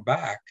want to come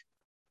back.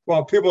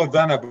 Well, people have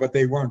done it, but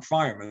they weren't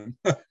firemen.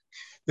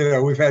 You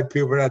know, we've had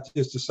people that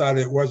just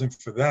decided it wasn't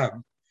for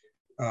them.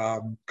 A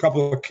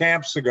couple of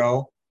camps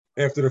ago,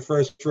 after the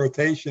first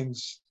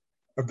rotations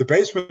of the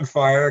basement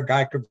fire, a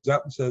guy comes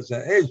up and says,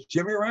 hey, is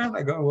Jimmy around?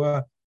 I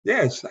go,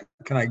 yeah,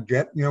 can I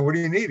get, you know, what do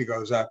you need? He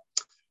goes, I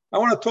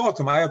want to talk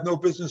to him. I have no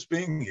business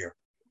being here.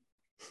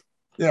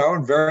 You know,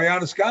 and very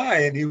honest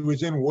guy, and he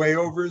was in way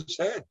over his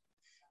head.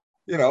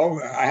 You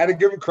know, I had to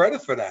give him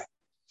credit for that.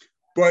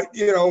 But,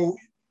 you know,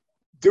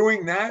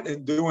 doing that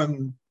and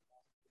doing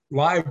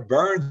live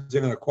burns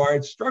in an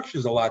acquired structure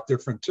is a lot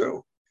different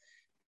too.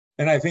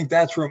 And I think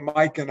that's where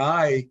Mike and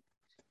I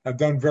have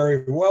done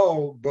very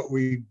well, but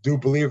we do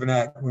believe in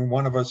that when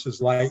one of us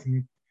is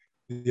lighting,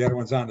 the other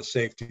one's on the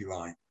safety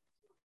line.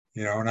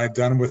 And I've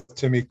done with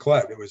Timmy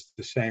Klett. It was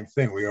the same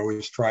thing. We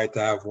always tried to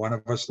have one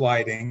of us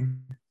lighting,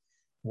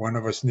 one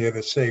of us near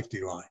the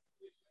safety line.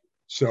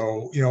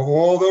 So,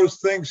 all those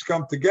things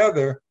come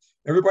together.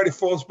 Everybody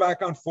falls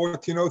back on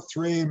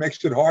 1403,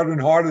 makes it harder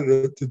and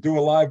harder to do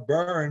a live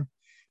burn.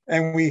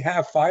 And we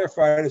have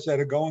firefighters that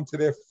are going to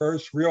their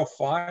first real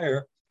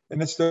fire,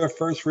 and it's their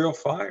first real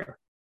fire.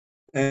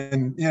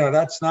 And,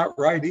 that's not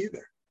right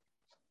either.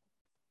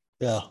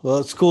 Yeah, well,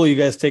 it's cool. You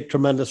guys take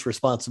tremendous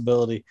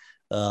responsibility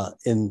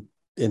in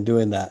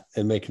doing that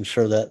and making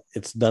sure that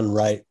it's done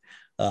right.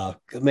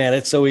 Man,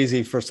 it's so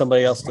easy for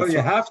somebody else to. Well, you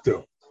have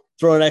to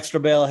throw an extra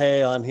bale of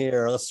hay on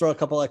here. Let's throw a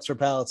couple extra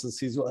pallets and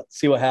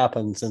see what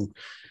happens. And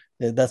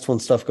that's when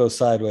stuff goes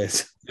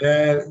sideways.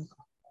 Yeah,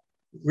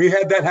 we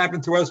had that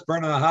happen to us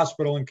burning a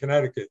hospital in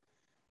Connecticut,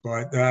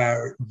 but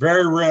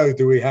very rarely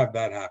do we have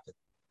that happen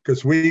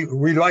because we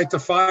light the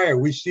fire.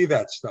 We see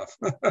that stuff.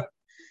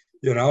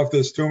 If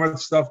there's too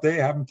much stuff, they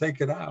have them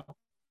take it out.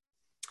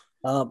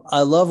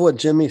 I love what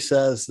Jimmy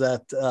says,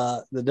 that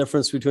the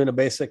difference between a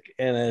basic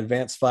and an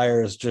advanced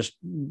fire is just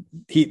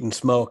heat and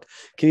smoke.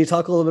 Can you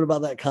talk a little bit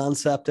about that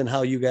concept and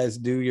how you guys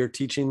do your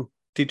teaching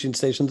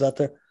stations out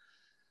there?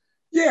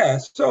 Yeah.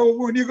 So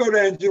when you go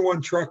to Engine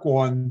One, Truck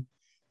One,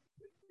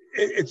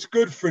 it's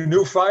good for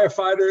new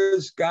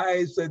firefighters,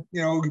 guys that,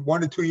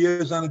 1 to 2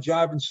 years on the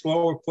job in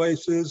slower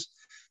places.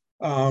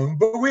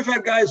 But we've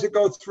had guys that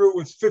go through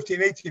with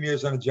 15, 18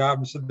 years on a job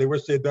and said they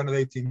wish they had done it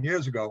 18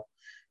 years ago.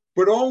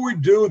 But all we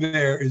do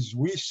there is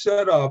we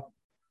set up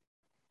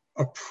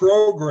a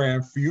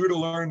program for you to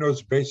learn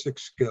those basic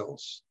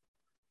skills.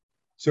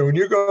 So when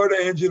you go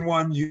to Engine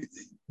One, you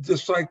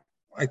just like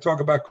I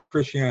talk about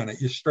Christiana,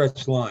 you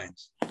stretch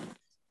lines.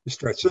 You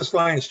stretch this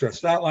line, you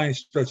stretch that line, you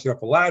stretch it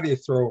up a ladder, you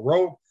throw a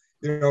rope,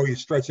 you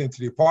stretch it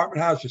into the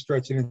apartment house, you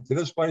stretch it into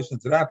this place,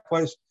 into that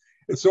place.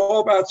 It's all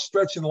about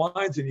stretching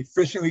lines and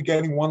efficiently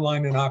getting one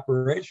line in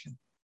operation.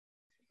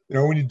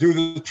 When you do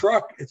the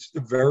truck, it's the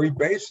very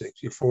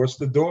basics. You force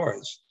the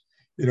doors.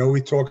 We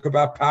talk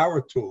about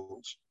power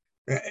tools.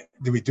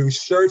 We do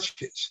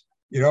searches,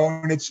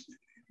 and it's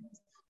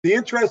the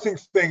interesting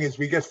thing is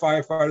we get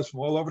firefighters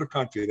from all over the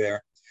country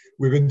there.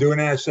 We've been doing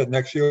that. I said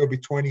next year will be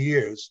 20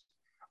 years.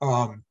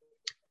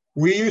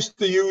 We used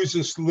to use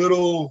this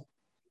little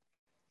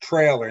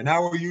trailer.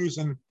 Now we're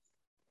using,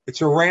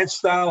 it's a ranch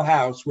style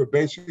house. We're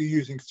basically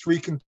using 3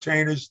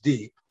 containers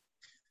deep.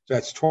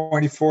 That's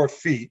 24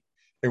 feet.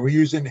 And we're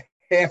using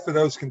half of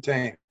those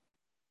containers.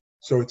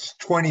 So it's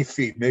 20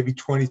 feet, maybe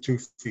 22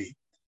 feet.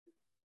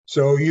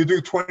 So you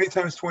do 20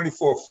 times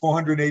 24,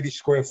 480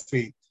 square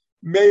feet,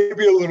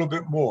 maybe a little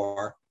bit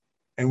more.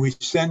 And we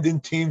send in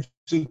teams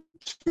to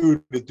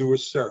do a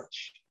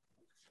search.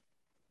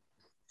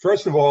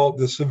 First of all,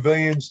 the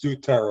civilians do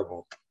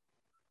terrible.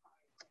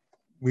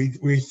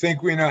 We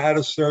think we know how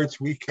to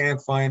search. We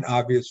can't find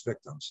obvious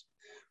victims.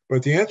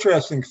 But the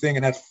interesting thing,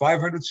 in that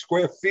 500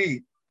 square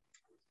feet,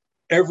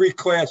 every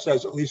class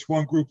has at least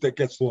one group that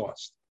gets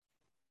lost.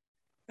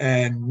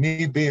 And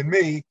me being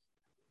me,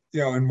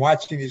 and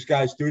watching these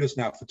guys do this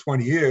now for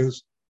 20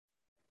 years,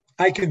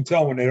 I can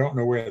tell when they don't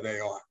know where they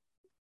are.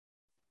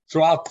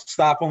 So I'll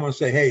stop them and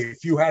say, hey,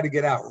 if you had to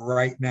get out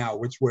right now,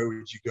 which way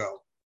would you go?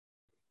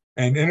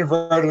 And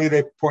inadvertently,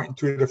 they point in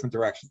 2 different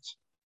directions.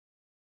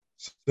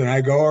 So then I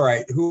go, all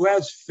right, who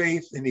has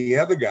faith in the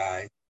other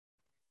guy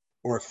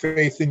or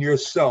faith in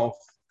yourself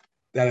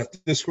that if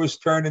this was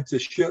turned into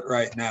shit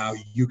right now,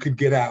 you could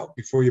get out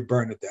before you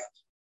burn to death?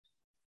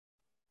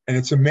 And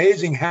it's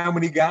amazing how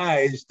many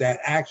guys that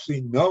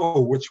actually know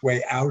which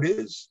way out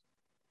is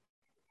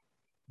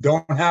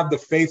don't have the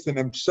faith in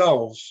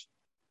themselves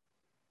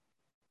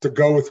to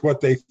go with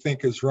what they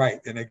think is right.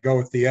 And they go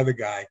with the other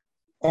guy,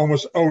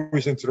 almost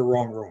always into the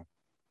wrong room.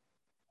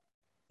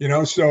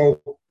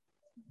 So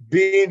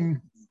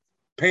paying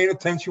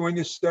attention when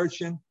you're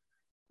searching,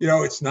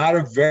 it's not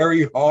a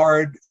very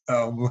hard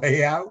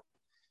layout.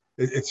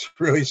 It's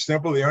really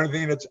simple. The only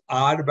thing that's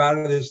odd about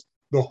it is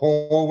the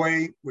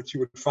hallway, which you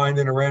would find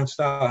in a ranch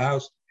style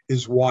house,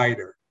 is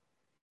wider.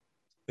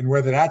 And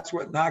whether that's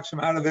what knocks them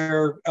out of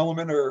their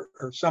element or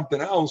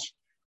something else,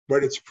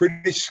 but it's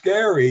pretty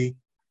scary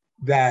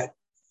that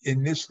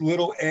in this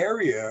little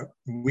area,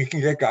 we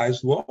can get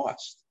guys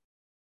lost.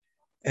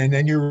 And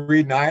then you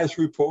read NIAS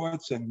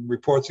reports and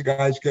reports of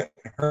guys getting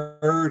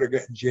hurt or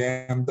getting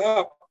jammed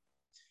up.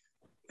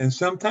 And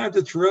sometimes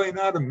it's really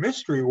not a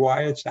mystery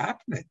why it's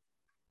happening.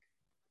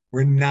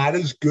 We're not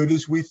as good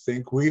as we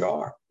think we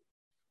are.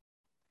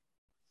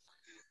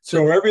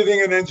 So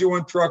everything in Engine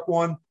One, Truck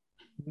One,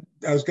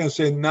 I was going to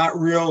say not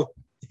real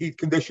heat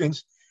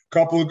conditions,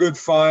 couple of good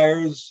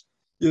fires.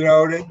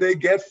 They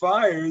get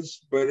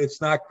fires, but it's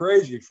not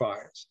crazy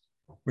fires.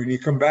 When you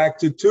come back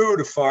to 2,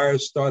 the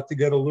fires start to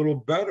get a little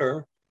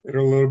better. They're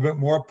a little bit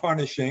more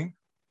punishing.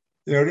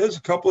 There's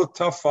a couple of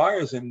tough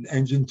fires in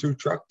Engine 2,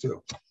 Truck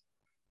 2.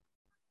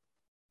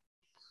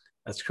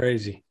 That's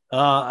crazy.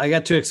 I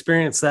got to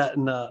experience that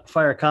in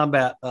fire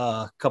combat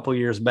a couple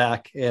years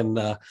back, and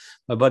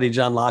my buddy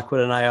John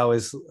Lockwood and I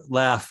always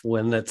laugh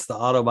when it's the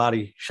auto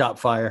body shop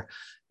fire.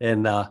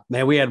 And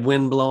man, we had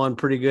wind blowing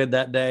pretty good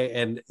that day,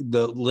 and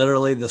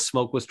literally the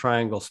smoke was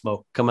triangle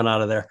smoke coming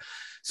out of there.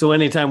 So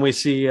anytime we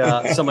see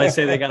somebody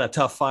say they got a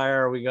tough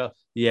fire, we go,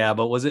 "Yeah,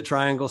 but was it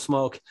triangle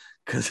smoke?"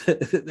 Because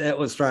it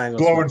was triangle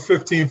Blowing smoke.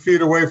 15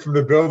 feet away from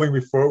the building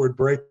before it would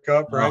break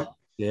up, right? Oh,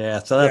 yeah,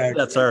 so Yeah,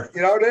 that's our.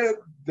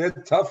 they're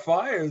tough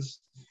fires,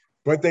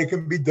 but they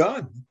can be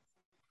done.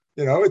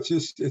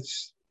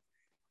 It's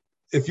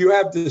if you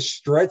have the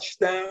stretch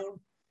down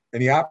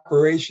and the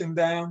operation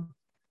down,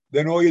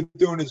 then all you're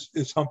doing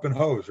is humping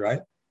hose,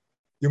 right?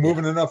 You're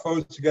moving enough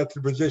hose to get to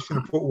the position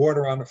to put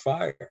water on the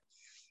fire.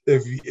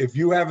 If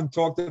you haven't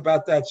talked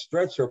about that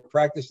stretch or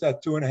practiced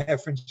that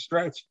 2.5-inch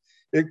stretch,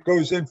 it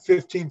goes in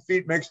 15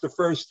 feet, makes the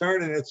first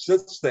turn, and it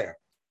sits there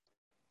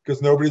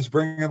because nobody's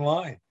bringing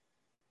line.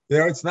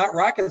 It's not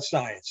rocket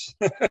science.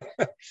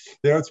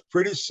 It's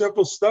pretty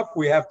simple stuff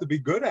we have to be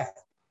good at.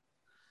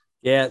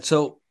 Yeah.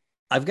 So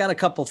I've got a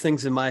couple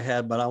things in my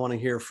head, but I want to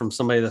hear from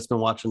somebody that's been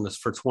watching this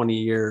for 20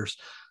 years.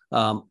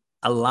 A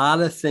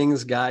lot of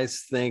things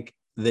guys think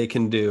they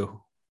can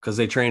do because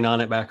they train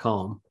on it back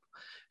home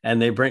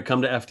and they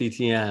come to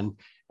FDTN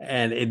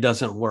and it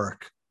doesn't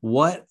work.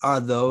 What are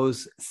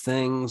those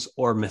things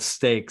or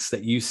mistakes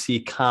that you see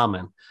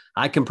common?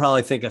 I can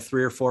probably think of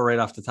 3 or 4 right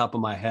off the top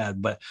of my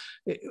head, but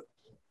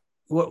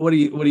what do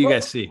you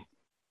guys see?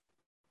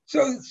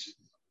 So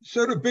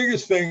the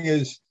biggest thing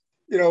is,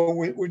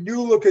 when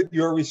you look at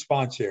your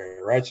response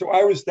area, right? So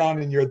I was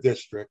down in your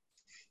district,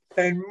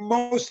 and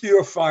most of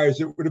your fires,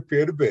 it would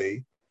appear to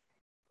be,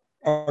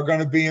 are going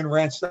to be in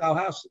ranch style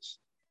houses,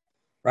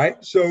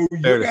 right? So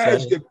you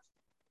guys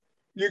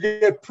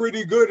get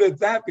pretty good at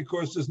that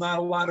because there's not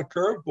a lot of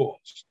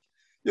curveballs.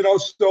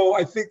 So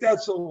I think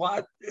that's a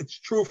lot. It's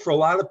true for a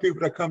lot of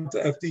people that come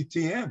to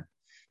FDTN.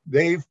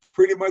 They've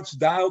pretty much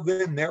dialed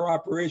in their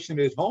operation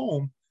at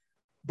home,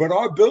 but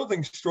our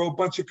buildings throw a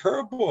bunch of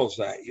curveballs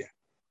at you.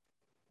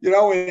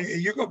 And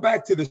you go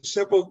back to the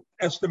simple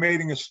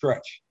estimating a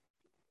stretch,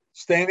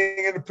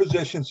 standing in a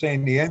position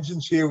saying the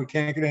engine's here, we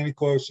can't get any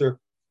closer.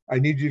 I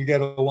need you to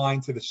get a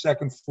line to the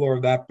second floor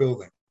of that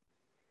building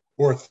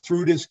or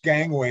through this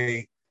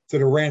gangway to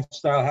the ranch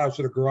style house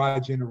or the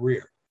garage in the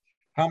rear.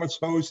 How much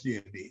hose do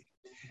you need?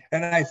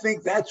 And I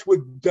think that's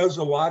what does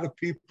a lot of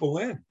people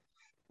in,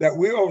 that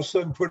we all of a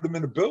sudden put them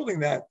in a building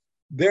that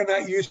they're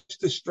not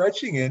used to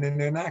stretching in and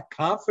they're not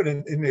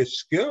confident in their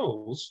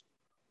skills.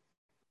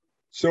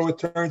 So it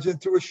turns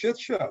into a shit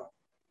show.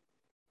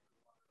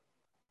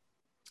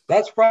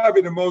 That's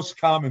probably the most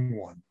common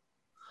one.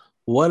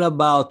 What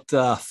about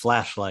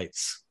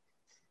flashlights?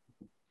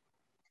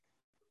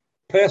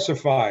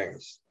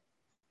 Pacifiers,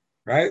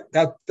 right?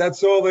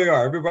 That's all they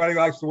are. Everybody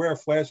likes to wear a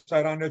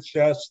flashlight on their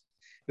chest.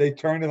 They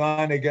turn it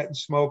on, they get in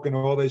smoke, and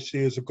all they see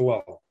is a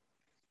glow.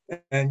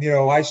 And,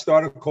 I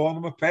started calling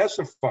them a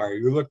pacifier.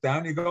 You look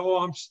down, you go,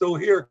 oh, I'm still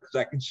here because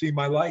I can see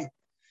my light.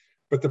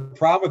 But the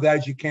problem with that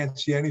is you can't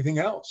see anything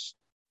else.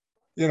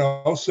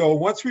 So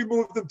once we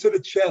moved them to the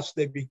chest,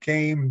 they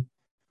became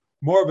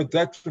more of a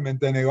detriment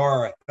than they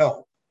are a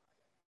help.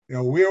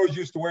 We always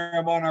used to wear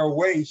them on our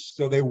waist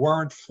so they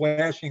weren't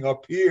flashing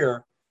up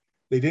here.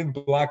 They didn't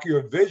block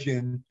your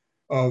vision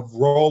of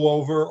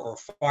rollover or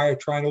fire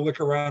trying to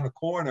look around the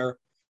corner.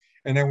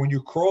 And then when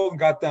you crawled and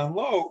got down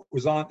low,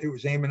 it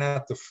was aiming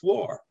at the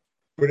floor,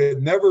 but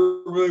it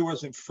never really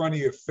was in front of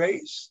your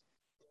face.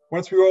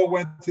 Once we all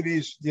went to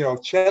these,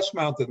 chest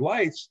mounted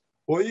lights,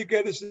 all you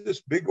get is this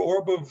big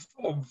orb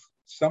of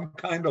some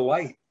kind of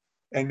light.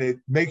 And it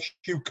makes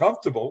you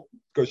comfortable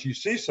because you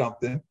see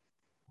something,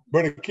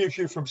 but it keeps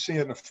you from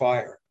seeing the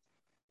fire.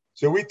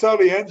 So we tell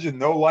the engine,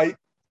 no light.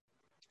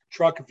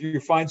 Truck, if you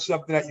find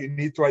something that you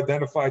need to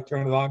identify,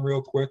 turn it on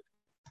real quick.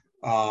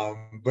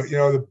 But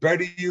the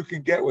better you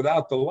can get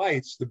without the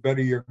lights, the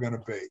better you're going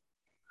to be.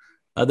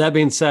 That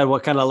being said,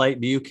 what kind of light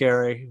do you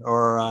carry,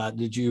 or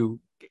did you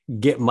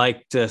get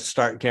Mike to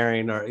start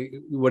carrying, or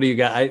what do you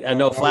got? I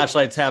know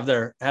flashlights have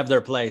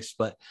their place,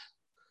 but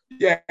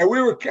yeah,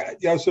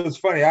 so it's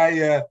funny.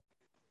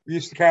 We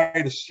used to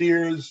carry the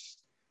Sears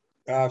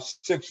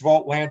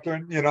 6-volt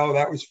lantern.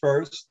 That was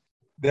first.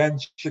 Then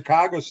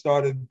Chicago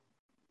started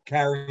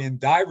carrying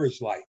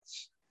divers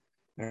lights.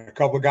 And a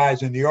couple of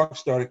guys in New York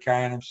started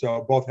carrying them.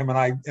 So both him and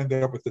I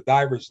ended up with the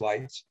divers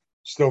lights,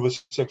 still the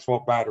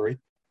 6-volt battery,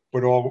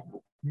 but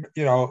all,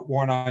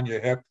 worn on your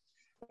hip.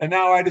 And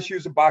now I just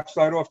use a box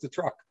light off the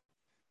truck.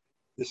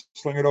 Just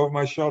sling it over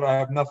my shoulder. I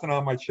have nothing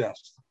on my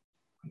chest.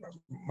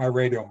 My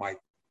radio mic.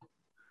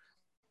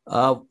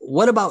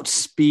 What about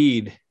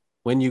speed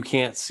when you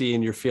can't see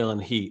and you're feeling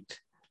heat?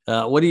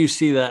 What do you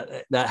see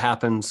that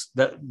happens,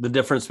 that the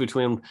difference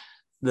between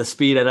the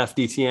speed at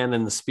FDTN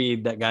and the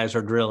speed that guys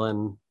are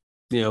drilling,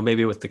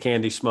 maybe with the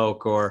candy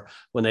smoke or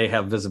when they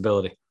have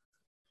visibility?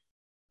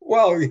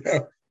 Well,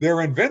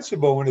 they're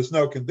invincible when there's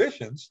no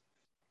conditions,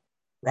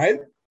 right?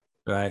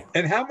 Right.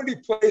 And how many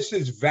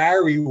places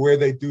vary where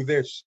they do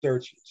their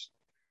searches?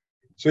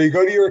 So you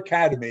go to your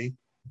academy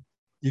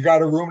You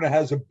got a room that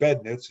has a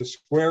bed in it. It's a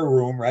square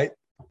room, right?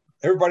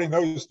 Everybody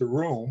knows the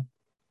room.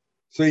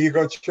 So you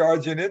go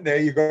charging in there.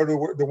 You go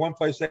to the one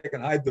place they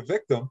can hide the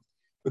victim,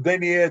 but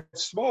then you add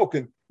smoke.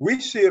 And we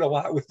see it a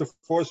lot with the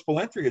forcible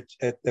entry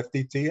at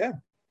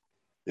FDTN.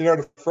 You know,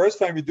 the first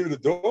time you do the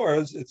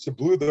doors, it's a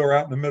blue door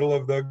out in the middle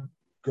of the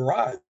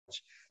garage.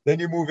 Then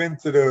you move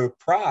into the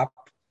prop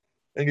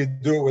and you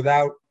do it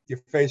without your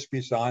face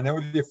piece on, then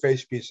with your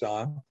face piece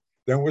on,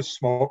 then with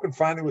smoke, and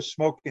finally with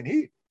smoke and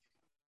heat.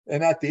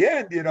 And at the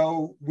end, you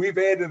know, we've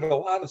added a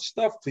lot of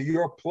stuff to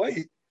your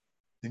plate,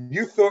 and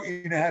you thought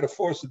you knew how to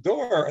force the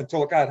door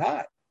until it got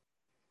hot.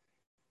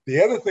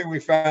 The other thing we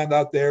found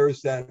out there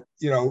is that,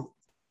 you know,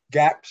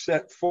 gap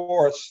set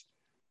force,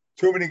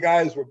 too many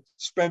guys were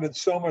spending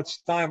so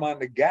much time on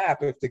the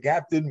gap. If the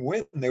gap didn't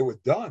win, they were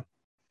done.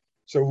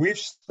 So we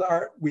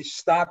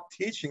stopped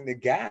teaching the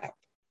gap.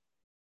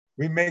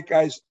 We make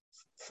guys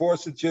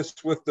force it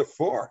just with the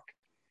fork.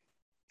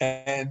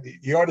 And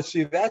you ought to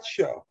see that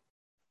show.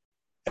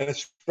 And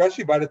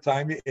especially by the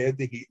time you add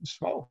the heat and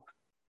smoke.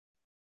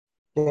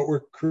 But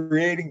we're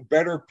creating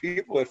better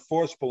people at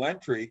forcible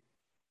entry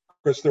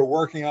because they're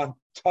working on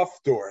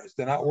tough doors.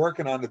 They're not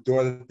working on the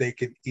door that they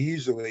can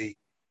easily,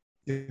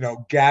 you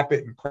know, gap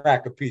it and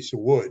crack a piece of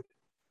wood.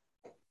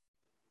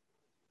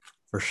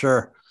 For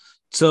sure.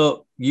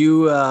 So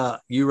you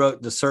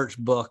wrote the search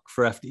book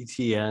for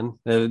FDTN,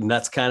 and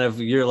that's kind of,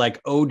 you're like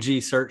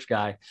OG search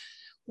guy.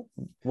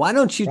 Why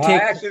don't you take? I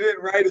actually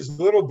didn't write his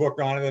little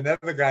book on it.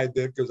 Another guy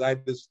did because I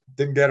just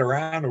didn't get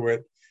around to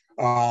it.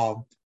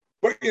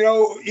 But you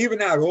know, even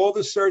out all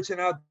the searching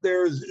out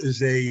there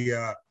is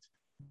a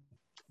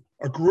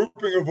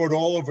grouping of what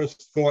all of us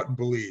thought and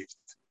believed.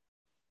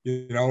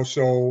 You know,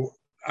 so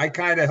I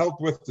kind of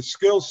helped with the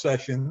skill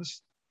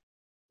sessions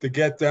to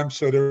get them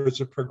so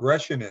there's a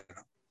progression in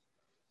them.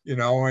 You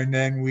know, and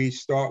then we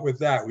start with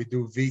that. We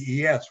do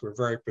VES. We're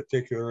very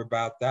particular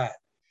about that.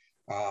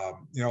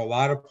 You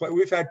know,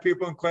 we've had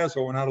people in class,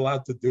 oh, we're not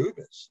allowed to do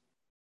this.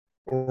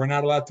 Or we're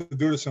not allowed to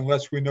do this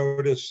unless we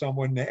know there's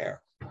someone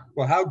there.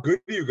 Well, how good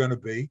are you going to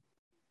be,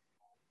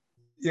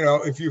 you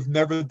know, if you've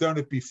never done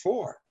it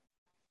before?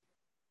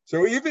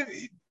 So even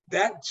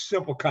that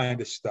simple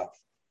kind of stuff.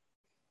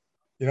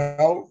 You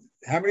know,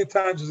 how many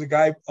times is a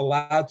guy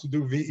allowed to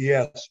do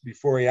VES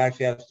before he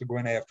actually has to go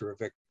in after a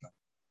victim?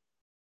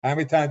 How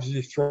many times has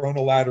he thrown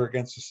a ladder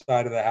against the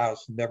side of the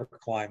house and never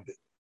climbed it?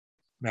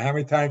 Now, how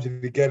many times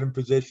did he get in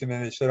position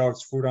and they said, oh,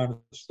 it's food on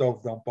the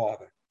stove, don't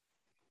bother?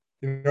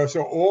 You know,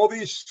 so all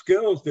these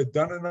skills, they're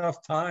done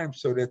enough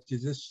times so that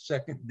you're just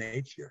second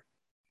nature.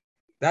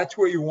 That's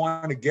where you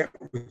want to get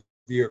with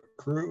your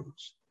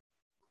crews.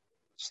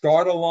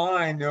 Start a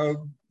line, you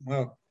know,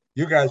 well,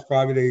 you guys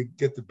probably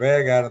get the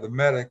bag out of the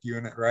medic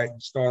unit, right,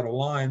 and start a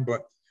line,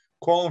 but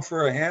calling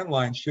for a hand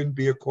line shouldn't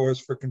be a cause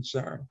for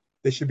concern.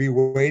 They should be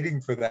waiting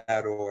for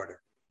that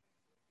order.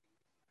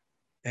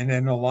 And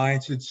then the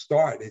line should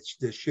start.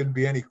 There shouldn't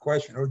be any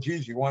question. Oh,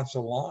 geez, he wants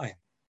a line.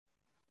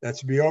 That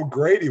should be, oh,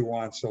 Grady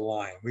wants a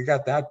line. We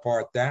got that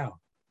part down.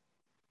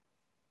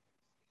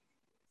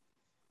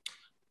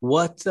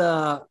 What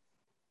are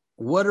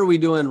we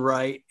doing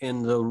right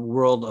in the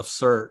world of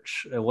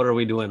search? And what are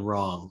we doing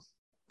wrong?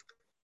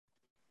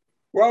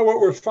 Well,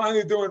 what we're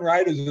finally doing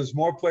right is there's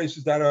more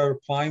places that are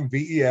applying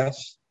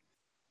VES.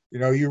 You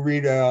know, you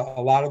read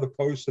a lot of the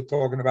posts are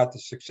talking about the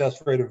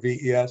success rate of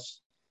VES.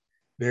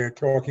 They're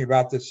talking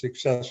about the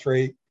success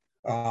rate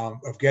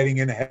of getting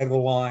in ahead of the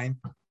line,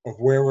 of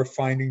where we're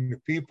finding the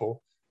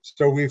people.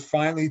 So we've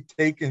finally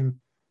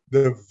taken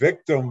the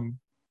victim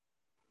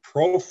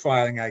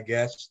profiling, I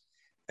guess,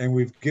 and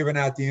we've given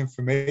out the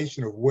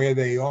information of where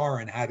they are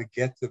and how to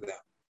get to them.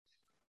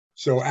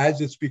 So as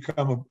it's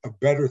become a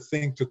better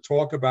thing to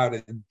talk about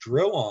and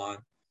drill on,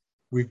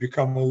 we've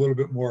become a little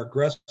bit more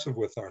aggressive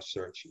with our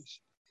searches.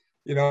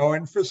 You know,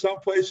 and for some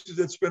places,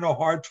 it's been a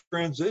hard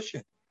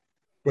transition.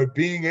 But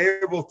being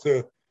able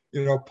to,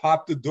 you know,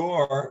 pop the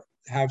door,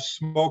 have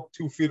smoke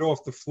 2 feet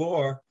off the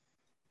floor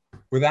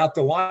without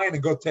the line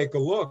and go take a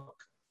look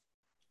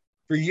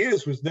for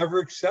years was never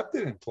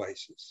accepted in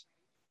places.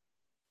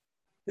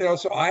 You know,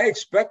 so I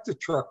expect the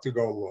truck to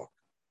go look,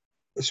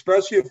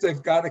 especially if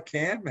they've got a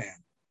can man.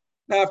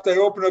 Now, if they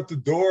open up the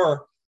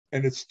door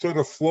and it's to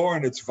the floor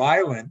and it's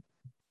violent,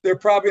 they're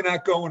probably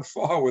not going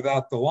far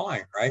without the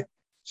line, right?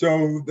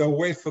 So they'll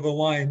wait for the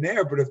line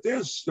there. But if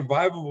there's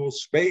survivable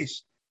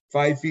space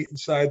 5 feet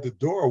inside the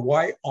door,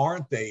 why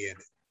aren't they in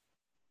it?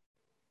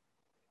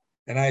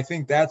 And I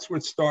think that's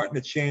what's starting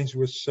to change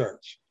with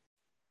search.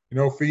 You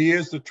know, for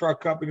years, the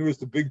truck company was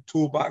the big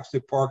toolbox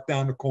that parked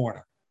down the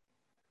corner.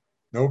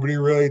 Nobody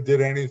really did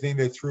anything.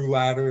 They threw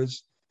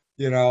ladders,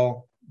 you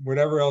know,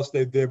 whatever else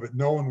they did, but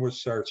no one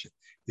was searching.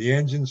 The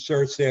engine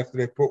searched after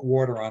they put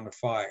water on the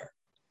fire.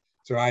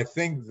 So I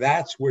think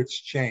that's what's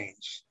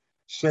changed.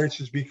 Search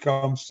has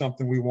become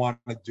something we want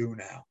to do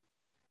now.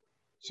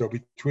 So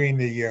between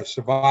the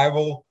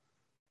survival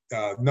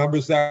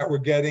numbers that we're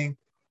getting,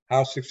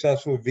 how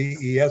successful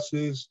VES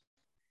is,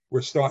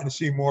 we're starting to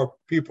see more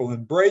people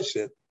embrace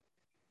it.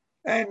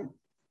 And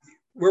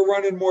we're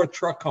running more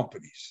truck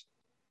companies.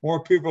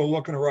 more people are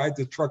looking to ride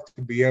the truck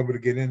to be able to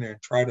get in there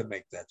and try to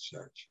make that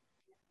search.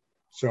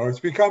 So it's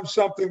become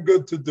something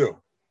good to do.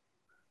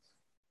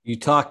 You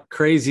talk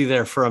crazy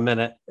there for a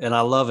minute, and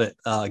I love it.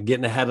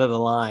 Getting ahead of the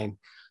line.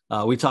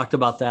 We talked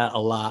about that a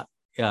lot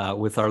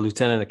with our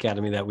lieutenant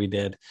academy that we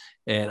did.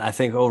 And I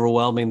think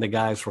overwhelming the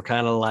guys were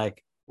kind of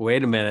like,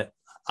 wait a minute,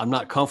 I'm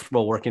not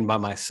comfortable working by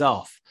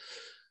myself.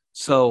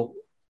 So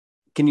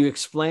can you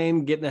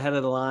explain getting ahead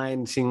of the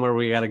line, seeing where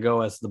we got to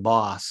go as the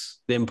boss,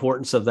 the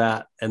importance of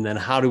that, and then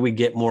how do we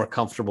get more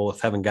comfortable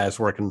with having guys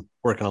working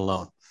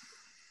alone?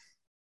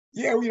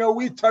 Yeah,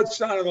 we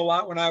touched on it a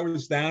lot when I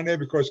was down there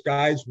because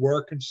guys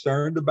were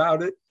concerned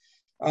about it.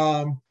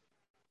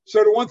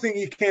 So the one thing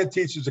you can't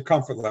teach is a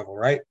comfort level,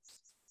 right?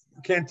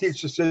 You can't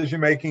teach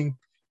decision making,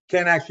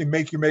 can't actually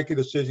make you make a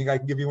decision. I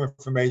can give you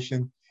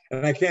information,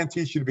 and I can't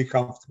teach you to be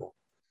comfortable.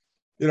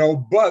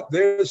 But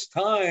there's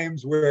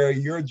times where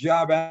your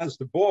job as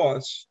the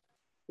boss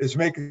is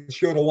making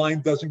sure the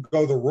line doesn't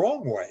go the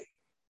wrong way.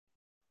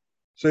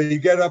 So you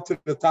get up to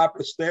the top of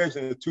the stairs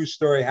in a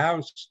 2-story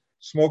house,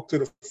 smoke to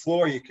the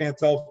floor. You can't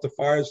tell if the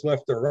fire's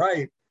left or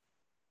right.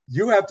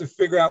 You have to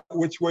figure out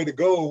which way to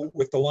go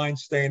with the line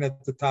staying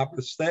at the top of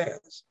the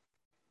stairs.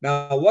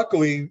 Now,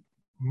 luckily,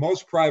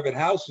 most private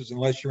houses,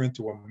 unless you're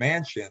into a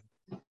mansion,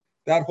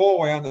 that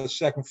hallway on the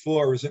second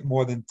floor isn't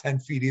more than 10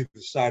 feet either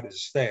side of the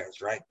stairs,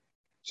 right?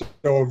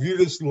 So if you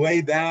just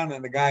lay down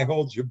and the guy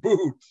holds your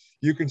boot,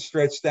 you can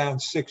stretch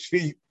down 6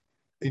 feet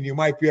and you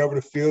might be able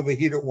to feel the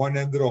heat at one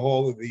end of the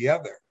hall or the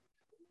other.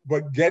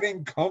 But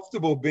getting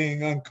comfortable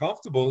being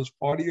uncomfortable is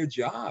part of your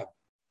job.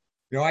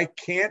 I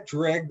can't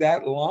drag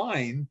that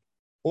line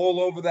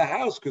all over the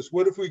house because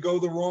what if we go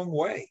the wrong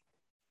way?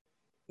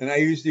 And I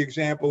use the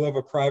example of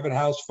a private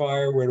house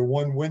fire where the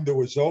one window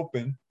was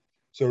open,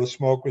 so the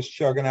smoke was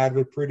chugging out of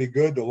it pretty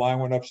good. The line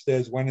went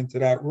upstairs, went into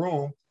that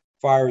room.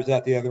 Fire was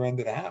at the other end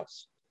of the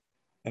house.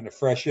 And the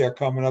fresh air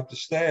coming up the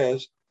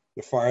stairs,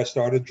 the fire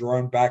started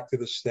drawing back to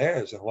the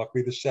stairs. And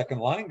luckily the second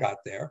line got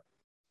there,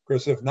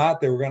 because if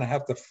not, they were going to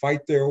have to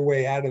fight their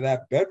way out of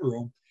that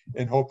bedroom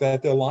and hope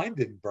that their line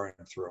didn't burn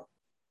through.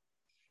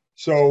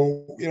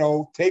 So,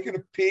 taking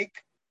a peek,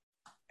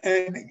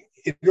 and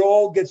it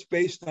all gets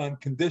based on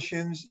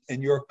conditions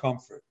and your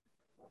comfort.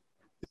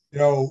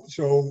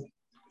 So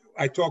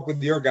I talked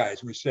with your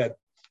guys. We said,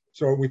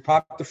 so we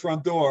popped the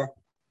front door,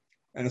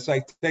 and it's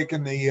like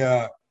taking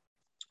the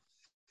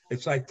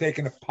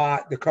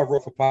pot, the cover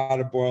off a pot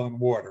of boiling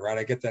water, right?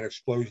 I get that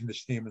explosion of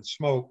steam and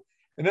smoke,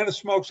 and then the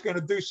smoke's going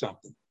to do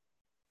something.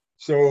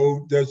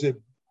 So there's a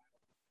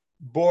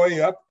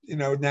boy up,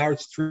 now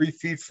it's 3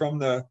 feet from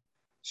the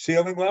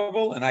ceiling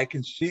level, and I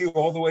can see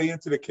all the way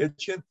into the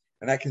kitchen,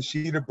 and I can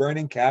see the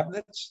burning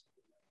cabinets.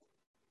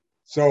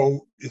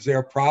 So is there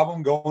a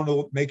problem going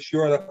to make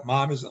sure that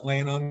mom isn't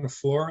laying on the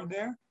floor in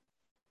there?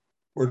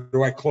 Or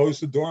do I close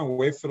the door and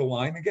wait for the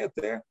line to get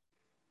there?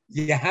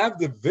 You have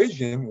the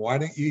vision. Why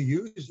don't you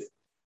use it?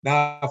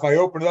 Now, if I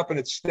open it up and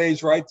it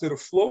stays right to the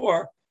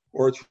floor,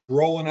 or it's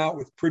rolling out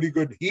with pretty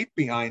good heat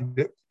behind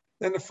it,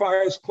 then the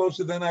fire is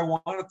closer than I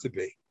want it to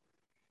be.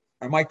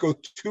 I might go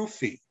 2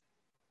 feet,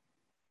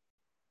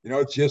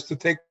 just to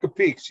take a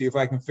peek, see if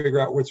I can figure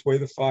out which way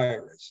the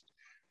fire is.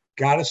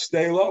 Got to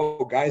stay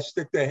low. Guys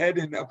stick their head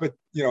in up at,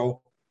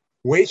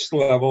 waist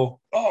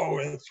level. Oh,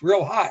 it's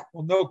real hot.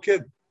 Well, no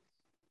kidding.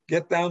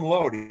 Get down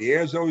low. The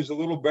air's always a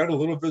little better, a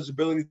little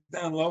visibility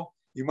down low.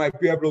 You might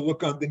be able to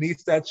look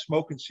underneath that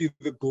smoke and see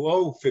the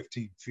glow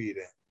 15 feet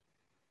in.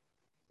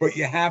 But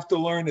you have to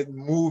learn to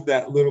move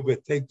that little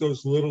bit, take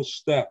those little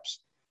steps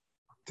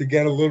to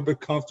get a little bit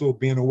comfortable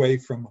being away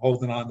from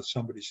holding on to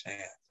somebody's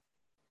hand.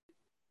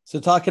 So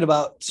talking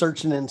about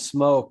searching in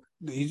smoke,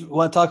 you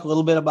want to talk a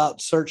little bit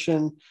about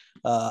searching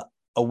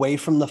away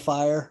from the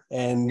fire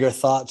and your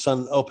thoughts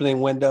on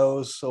opening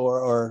windows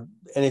or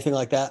anything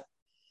like that?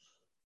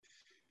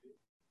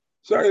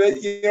 Sorry,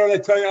 they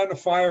tell you on the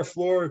fire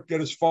floor, get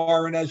as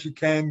far in as you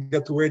can,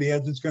 get to where the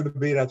engine's going to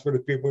be. That's where the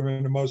people are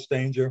in the most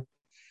danger.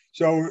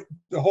 So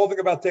the whole thing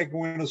about taking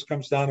windows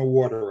comes down to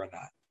water or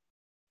not,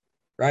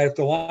 right? If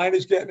the line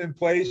is getting in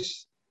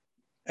place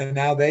and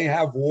now they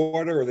have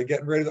water or they're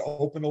getting ready to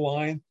open the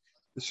line,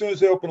 as soon as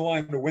they open the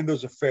line, the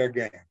windows are fair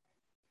game.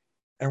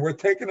 And we're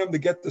taking them to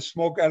get the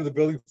smoke out of the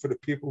building for the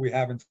people we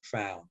haven't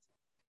found.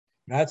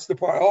 And that's the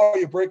part. Oh,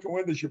 you're breaking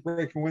windows, you're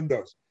breaking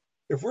windows.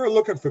 If we're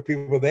looking for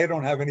people, they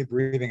don't have any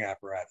breathing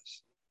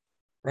apparatus,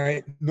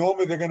 right?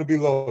 Normally they're going to be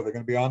low. They're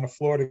going to be on the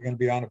floor. They're going to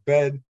be on a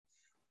bed.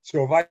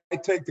 So if I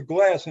take the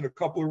glass in a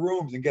couple of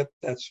rooms and get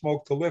that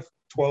smoke to lift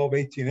 12,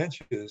 18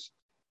 inches,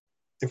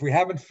 if we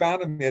haven't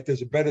found them yet,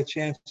 there's a better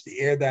chance the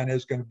air down there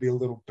is going to be a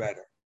little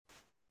better.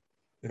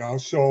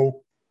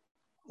 So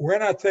we're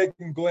not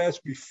taking glass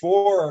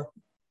before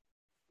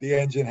the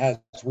engine has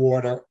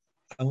water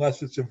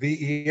unless it's a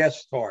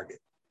VES target.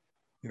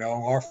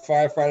 Our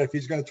firefighter, if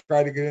he's going to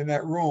try to get in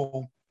that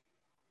room,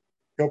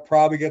 he'll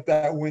probably get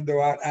that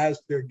window out as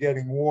they're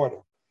getting water.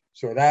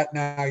 So that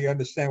now you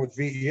understand with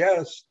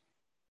VES,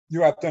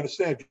 you have to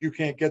understand if you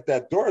can't get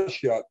that door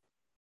shut,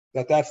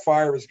 that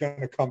fire is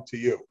going to come to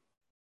you.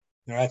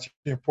 That's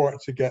the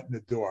importance of getting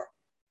the door.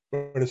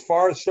 But as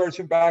far as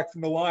searching back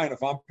from the line,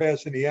 if I'm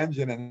passing the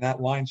engine and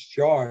that line's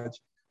charged,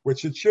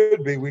 which it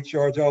should be, we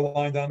charge our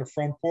line down the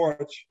front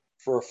porch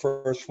for a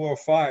first floor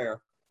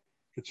fire,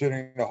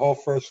 considering the whole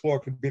first floor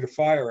could be the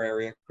fire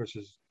area because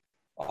there's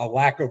a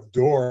lack of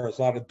doors,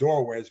 a lot of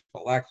doorways,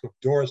 but lack of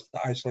doors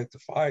to isolate the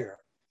fire.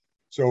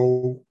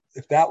 So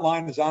if that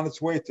line is on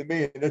its way to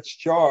me and it's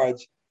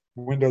charged,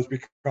 windows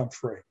become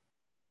free.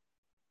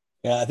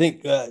 Yeah, I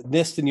think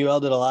NIST and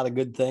UL did a lot of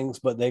good things,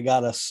 but they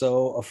got us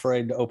so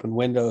afraid to open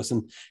windows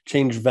and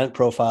change vent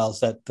profiles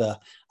that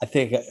I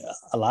think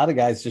a lot of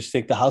guys just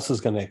think the house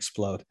is going to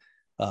explode.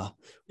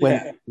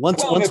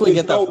 Once we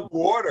get no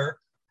water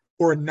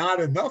or not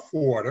enough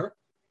water,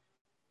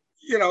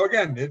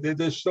 again,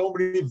 there's so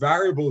many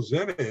variables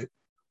in it.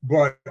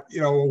 But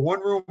a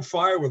one-room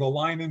fire with a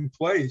line in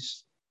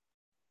place,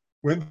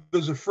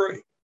 windows are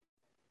free.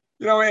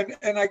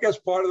 And I guess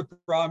part of the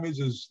problem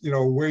is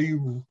where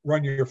you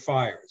run your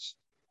fires.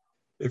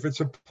 If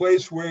it's a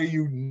place where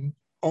you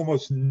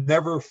almost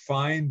never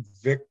find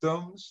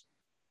victims,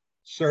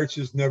 search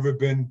has never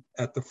been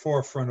at the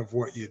forefront of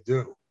what you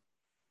do.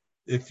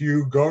 If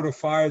you go to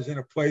fires in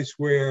a place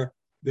where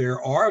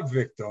there are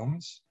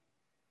victims,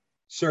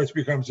 search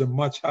becomes a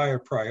much higher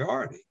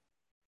priority.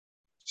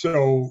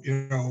 So,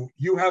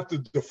 you have to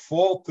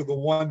default to the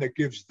one that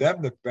gives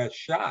them the best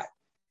shot.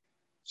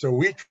 So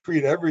we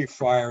treat every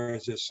fire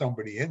as there's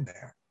somebody in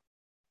there.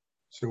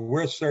 So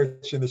we're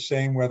searching the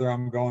same whether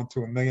I'm going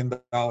to $1 million,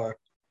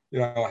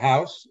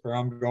 house or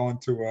I'm going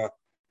to a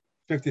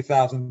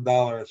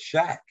 $50,000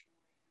 shack.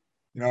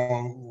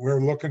 We're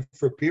looking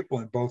for people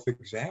in both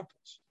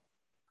examples,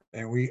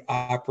 and we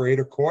operate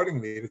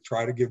accordingly to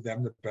try to give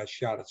them the best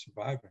shot at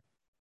surviving.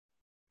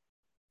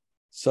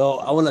 So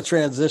I want to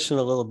transition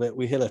a little bit.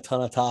 We hit a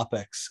ton of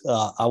topics.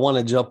 I want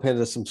to jump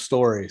into some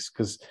stories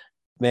because,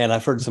 man,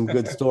 I've heard some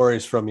good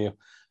stories from you.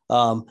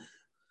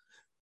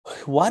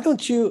 Why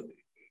don't you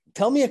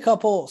tell me a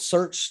couple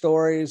search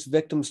stories,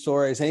 victim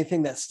stories,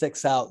 anything that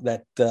sticks out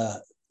that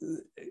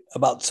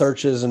about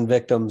searches and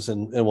victims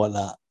and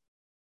whatnot?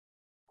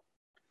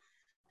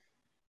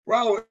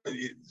 Well,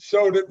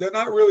 so they're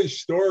not really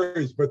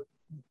stories, but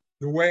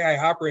the way I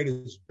operate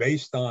is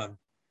based on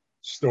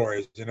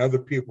stories and other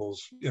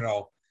people's,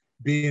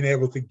 being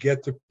able to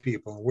get to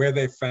people, where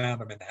they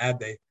found them and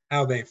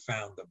how they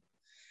found them.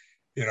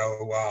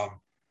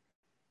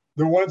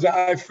 The ones that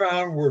I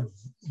found were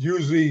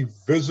usually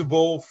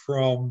visible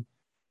from,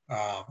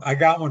 I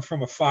got one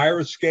from a fire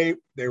escape.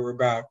 They were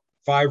about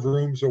 5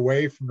 rooms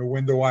away from the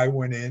window I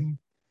went in.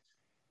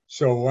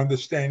 So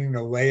understanding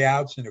the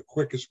layouts and the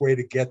quickest way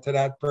to get to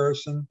that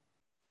person,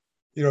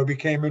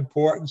 became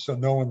important. So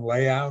knowing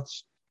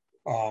layouts,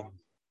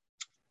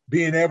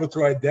 being able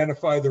to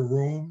identify the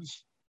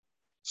rooms,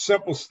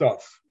 simple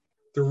stuff,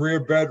 the rear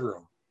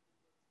bedroom.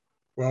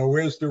 Well,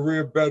 where's the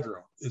rear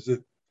bedroom? Is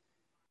it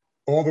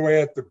all the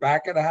way at the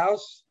back of the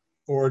house,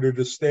 or do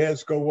the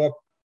stairs go up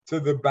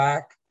to the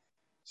back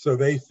so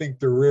they think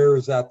the rear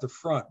is at the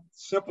front?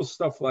 Simple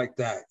stuff like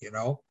that,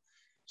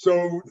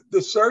 So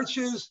the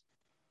searches,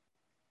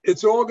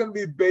 it's all going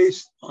to be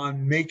based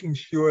on making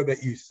sure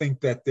that you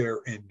think that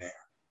they're in there.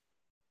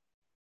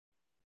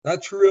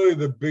 That's really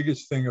the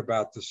biggest thing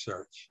about the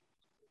search.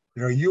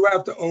 You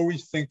have to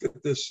always think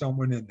that there's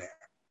someone in there.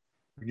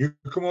 When you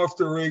come off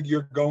the rig,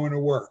 you're going to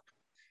work.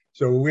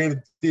 So we had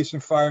a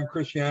decent fire in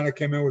Christiana,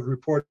 came in with a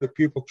report that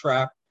people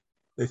trapped.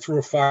 They threw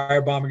a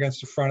firebomb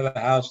against the front of the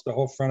house. The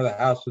whole front of the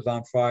house was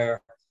on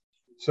fire.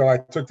 So I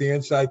took the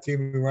inside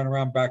team, we went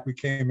around back, we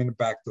came in the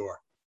back door.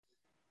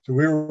 So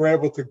we were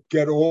able to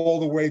get all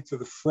the way to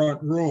the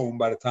front room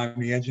by the time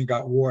the engine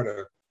got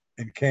water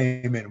and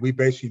came in. We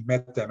basically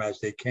met them as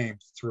they came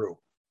through.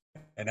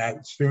 And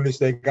as soon as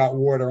they got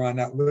water on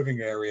that living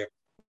area,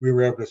 we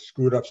were able to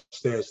scoot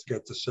upstairs to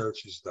get the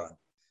searches done.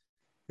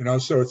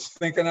 So it's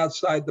thinking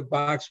outside the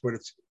box, but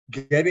it's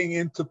getting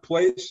into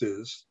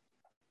places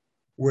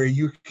where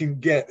you can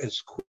get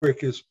as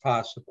quick as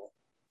possible.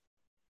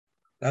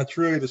 That's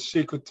really the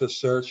secret to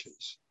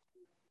searches.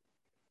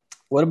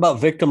 What about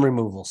victim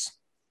removals?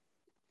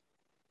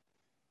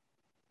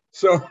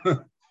 So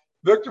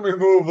victim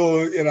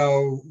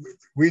removal,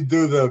 we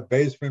do the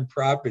basement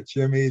prop at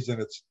Jimmy's, and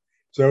it's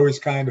always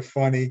kind of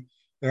funny.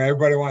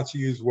 Everybody wants to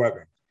use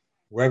webbing.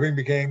 Webbing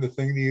became the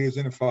thing to use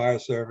in the fire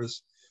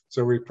service.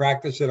 So we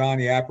practice it on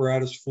the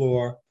apparatus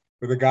floor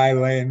with a guy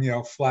laying,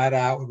 flat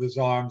out with his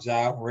arms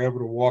out. We're able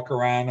to walk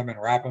around him and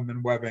wrap him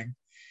in webbing.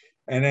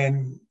 And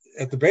then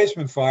at the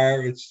basement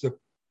fire, it's the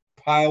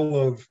pile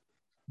of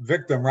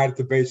victim right at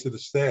the base of the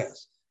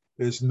stairs.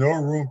 There's no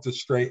room to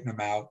straighten them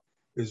out.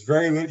 There's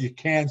very little you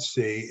can't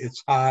see.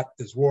 It's hot.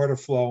 There's water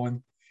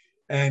flowing.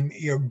 And,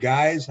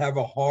 guys have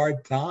a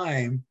hard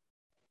time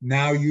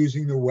now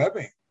using the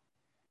webbing.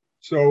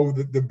 So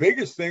the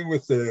biggest thing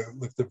with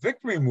the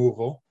victim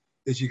removal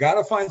is you got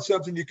to find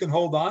something you can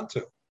hold on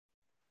to.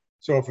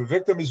 So if a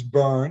victim is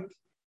burned,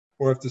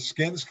 or if the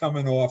skin's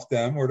coming off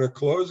them, or their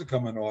clothes are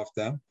coming off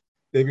them,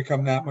 they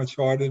become that much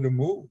harder to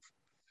move.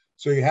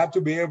 So you have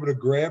to be able to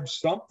grab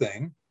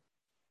something,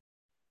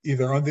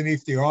 either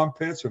underneath the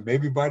armpits or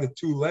maybe by the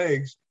 2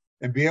 legs,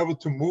 and be able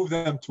to move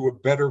them to a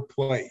better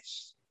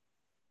place.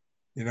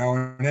 And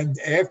then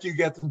after you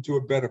get them to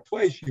a better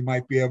place, you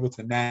might be able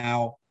to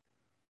now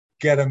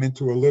get them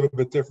into a little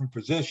bit different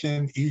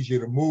position, easier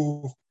to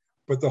move.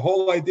 But the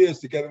whole idea is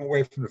to get them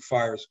away from the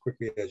fire as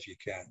quickly as you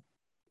can.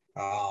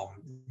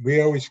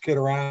 We always kid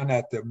around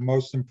that the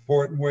most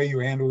important way you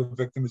handle a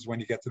victim is when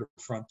you get to the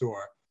front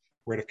door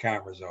where the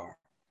cameras are.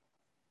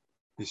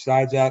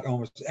 Besides that,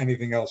 almost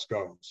anything else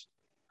goes,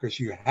 because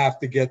you have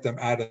to get them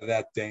out of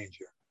that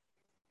danger.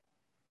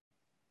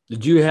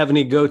 Did you have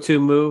any go-to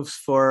moves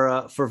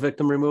for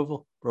victim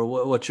removal, or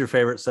what's your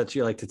favorite sets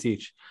you like to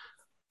teach?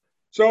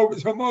 So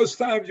most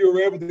times you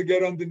were able to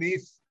get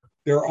underneath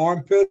their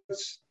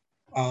armpits.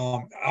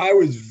 I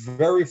was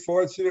very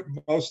fortunate.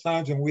 Most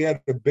times when we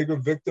had a bigger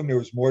victim, there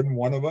was more than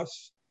one of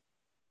us.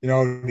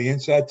 The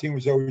inside team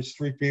was always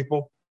 3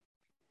 people.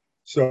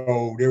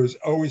 So there was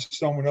always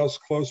someone else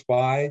close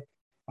by.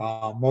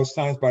 Most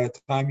times by the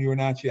time you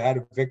announced you had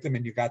a victim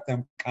and you got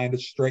them kind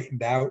of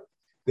straightened out,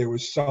 there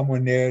was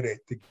someone there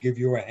to give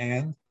you a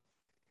hand.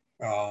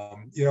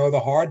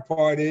 The hard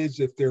part is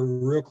if they're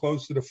real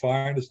close to the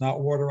fire and there's not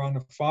water on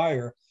the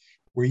fire,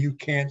 where you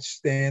can't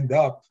stand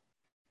up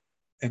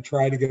and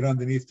try to get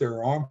underneath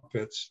their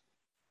armpits.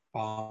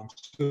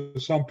 So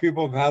some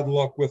people have had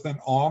luck with an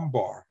arm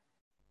bar,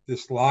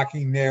 just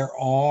locking their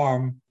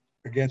arm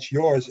against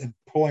yours and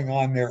pulling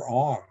on their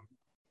arm,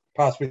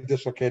 possibly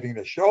dislocating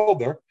the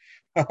shoulder,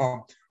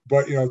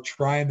 but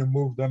trying to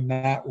move them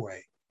that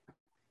way.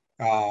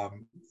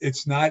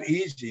 It's not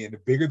easy, and the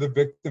bigger the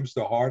victims,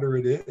 the harder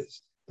it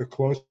is. The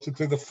closer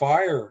to the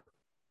fire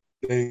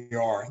they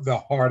are, the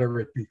harder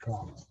it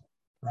becomes.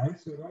 Right?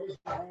 So those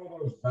are all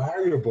those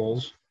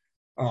variables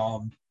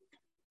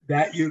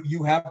that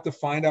you have to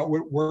find out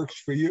what works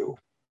for you.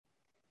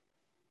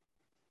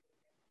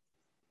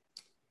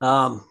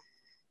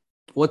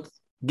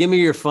 Give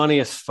me your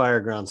funniest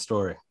fireground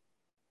story.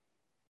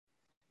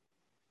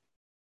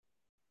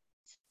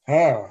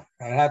 Oh,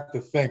 I have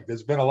to think.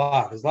 There's been a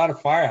lot. There's a lot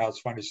of firehouse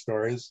funny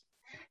stories.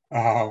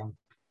 Funniest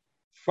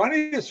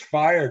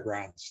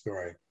fireground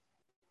story.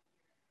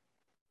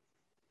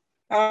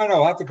 I don't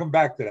know. I'll have to come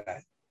back to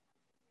that.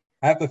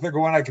 I have to think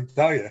of one I can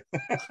tell you.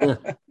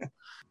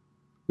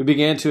 We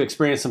began to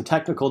experience some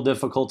technical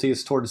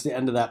difficulties towards the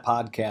end of that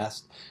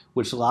podcast,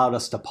 which allowed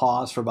us to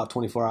pause for about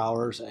 24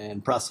 hours,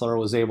 and Pressler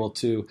was able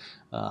to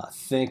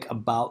think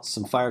about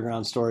some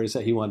fireground stories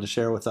that he wanted to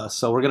share with us.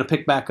 So we're going to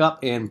pick back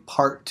up in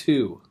part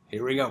 2.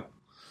 Here we go.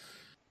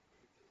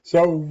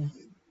 So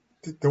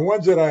the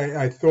ones that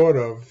I thought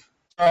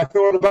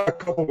about a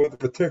couple with a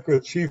particular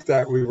chief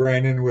that we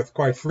ran in with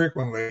quite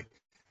frequently.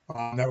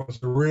 That was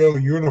a real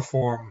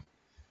uniform.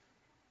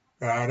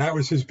 That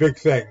was his big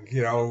thing.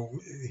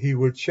 He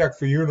would check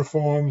for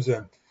uniforms,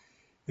 and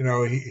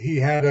he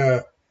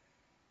had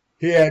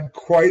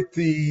quite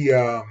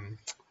the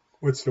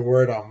what's the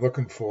word I'm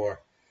looking for?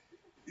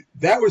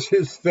 That was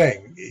his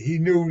thing. He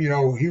knew,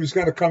 he was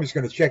going to come. He's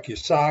going to check your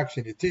socks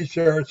and your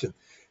t-shirts and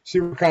see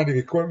what kind of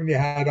equipment you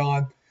had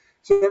on.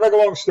 So to make a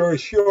long story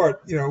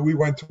short, we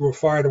went to a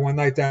fire one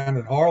night down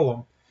in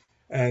Harlem,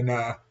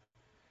 and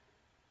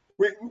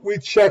we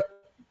checked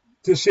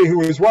to see who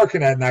was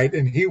working that night,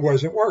 and he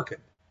wasn't working.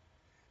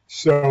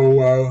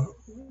 So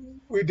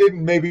we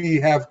didn't maybe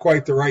have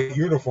quite the right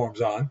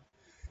uniforms on.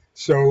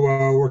 So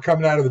we're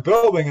coming out of the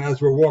building, and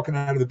as we're walking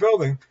out of the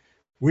building,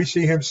 we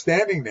see him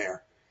standing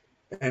there.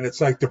 And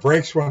it's like the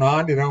brakes went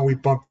on, we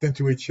bumped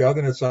into each other,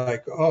 and it's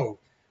like, oh,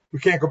 we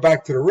can't go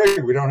back to the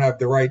rig. We don't have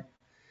the right,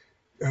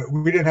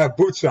 we didn't have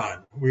boots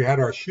on. We had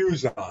our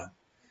shoes on.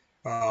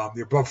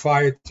 The above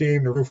fire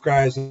team, the roof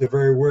guys, they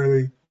very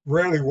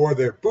rarely wore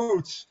their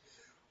boots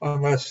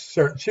unless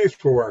certain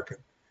chiefs were working.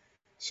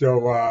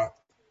 So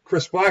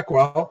Chris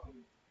Blackwell,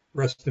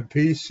 rest in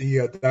peace, he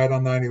died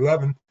on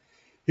 9/11.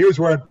 He was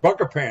wearing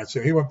bunker pants,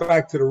 so he went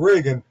back to the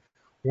rig, and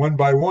one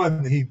by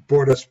one, he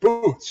bought us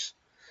boots.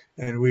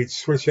 And we'd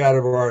switch out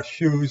of our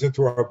shoes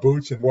into our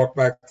boots and walk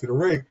back to the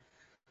rig.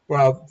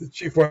 Well, the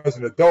chief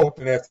wasn't a dope,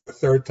 and after the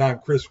third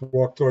time Chris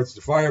walked towards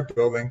the fire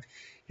building,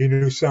 he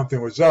knew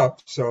something was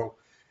up. So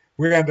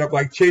we ended up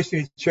like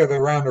chasing each other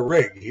around the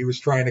rig. He was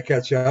trying to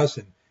catch us,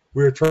 and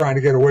we were trying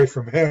to get away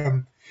from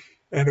him.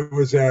 And it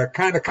was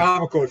kind of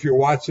comical if you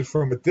watch it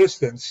from a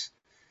distance,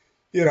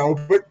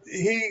 but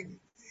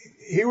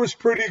he was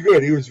pretty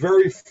good. He was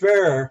very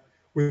fair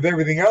with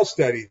everything else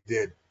that he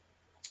did.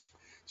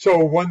 So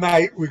one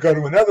night we go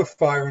to another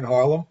fire in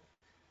Harlem,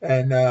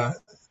 and a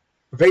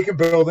vacant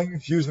building,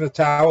 he's using a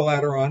towel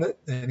ladder on it,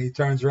 and he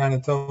turns around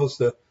and tells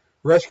the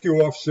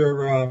rescue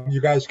officer, you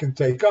guys can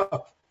take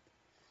up.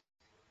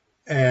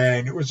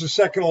 And it was the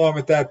second alarm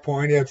at that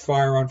point. He had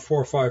fire on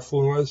 4 or 5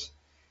 floors.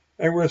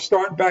 And we're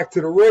starting back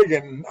to the rig,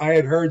 and I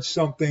had heard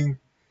something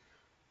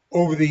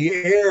over the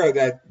air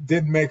that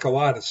didn't make a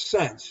lot of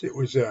sense. It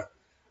was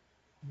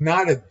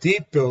not a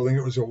deep building.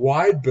 It was a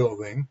wide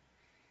building.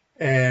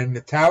 And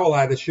the towel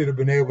ladder should have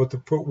been able to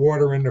put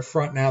water in the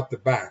front and out the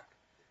back.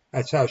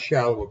 That's how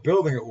shallow a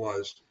building it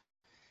was.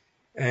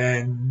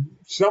 And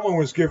someone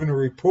was given a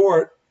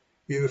report,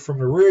 either from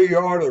the rear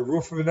yard or the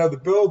roof of another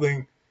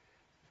building,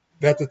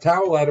 that the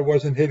tower ladder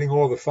wasn't hitting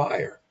all the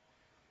fire.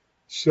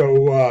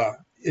 So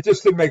it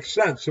just didn't make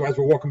sense. So as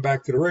we're walking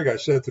back to the rig, I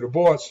said to the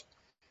boss,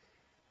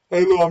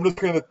 "Hey, Lou, I'm just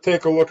going to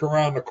take a look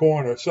around the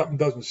corner. Something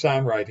doesn't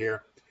sound right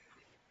here."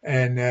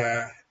 And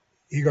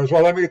he goes,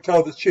 "Well, let me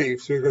tell the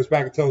chief." So he goes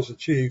back and tells the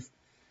chief,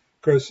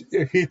 because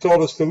if he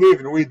told us to leave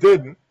and we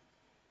didn't,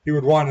 he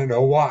would want to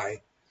know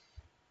why.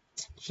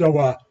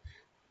 So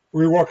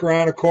we walk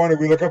around the corner.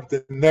 We look up at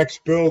the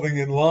next building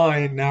in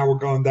line. Now we're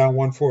going down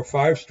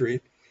 145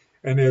 Street,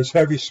 and there's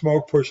heavy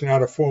smoke pushing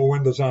out of 4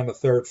 windows on the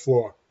 3rd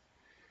floor.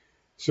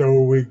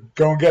 So we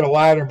go and get a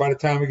ladder, and by the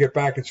time we get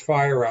back, it's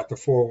fire out the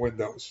 4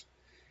 windows.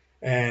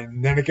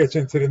 And then it gets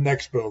into the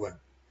next building.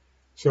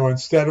 So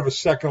instead of a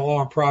second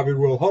alarm probably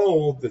will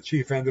hold, the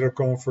chief ended up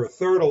going for a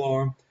 3rd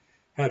alarm,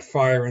 had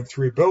fire in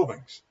 3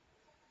 buildings.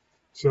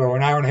 So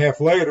an hour and a half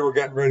later, we're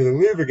getting ready to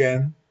leave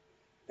again.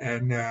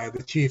 And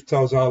the chief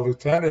tells our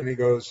lieutenant, he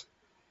goes,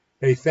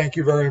 "Hey, thank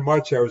you very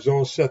much. I was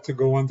all set to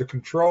go under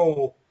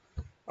control,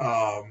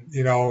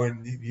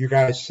 and you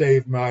guys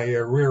saved my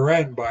rear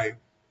end by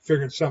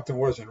figuring something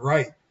wasn't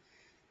right."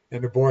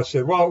 And the boss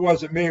said, "Well, it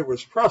wasn't me. It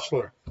was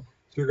Pressler."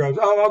 So he goes,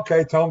 "Oh,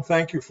 okay. Tell him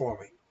thank you for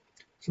me."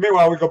 So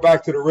meanwhile, we go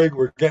back to the rig.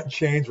 We're getting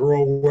changed. We're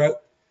all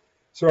wet.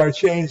 So I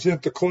changed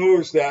into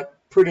clothes that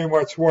pretty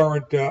much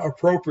weren't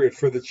appropriate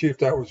for the chief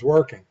that was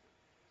working.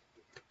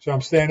 So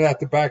I'm standing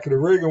at the back of the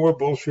rig, and we're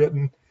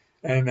bullshitting.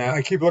 And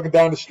I keep looking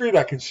down the street.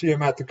 I can see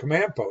him at the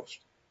command post.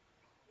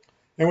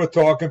 And we're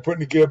talking, putting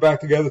the gear back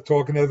together,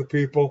 talking to other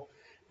people.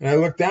 And I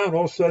look down,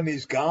 all of a sudden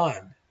he's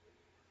gone.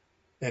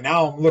 And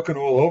now I'm looking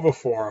all over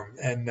for him.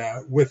 And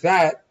with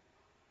that,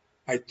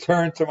 I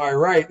turn to my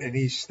right, and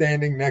he's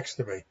standing next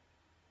to me.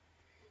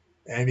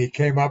 And he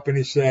came up and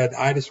he said,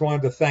 "I just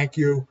wanted to thank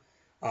you.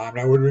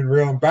 That would have been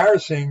real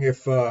embarrassing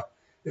if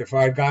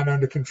I'd gotten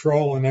under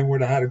control and then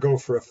would have had to go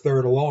for a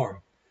 3rd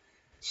alarm.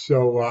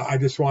 So I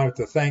just wanted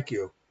to thank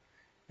you."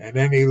 And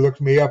then he looked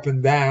me up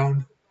and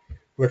down,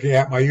 looking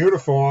at my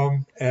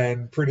uniform,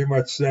 and pretty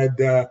much said,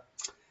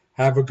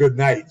 "Have a good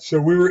night." So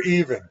we were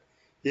even.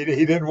 He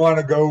didn't want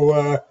to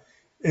go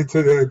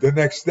into the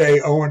next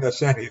day owing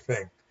us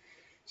anything.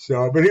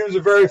 So, but he was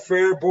a very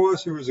fair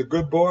boss. He was a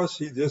good boss.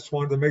 He just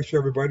wanted to make sure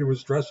everybody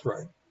was dressed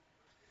right.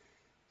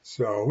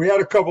 So we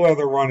had a couple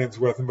other run-ins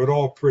with him, but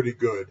all pretty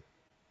good.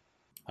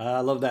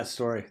 I love that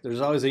story.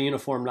 There's always a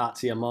uniform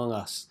Nazi among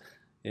us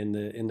in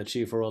the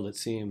chief world, it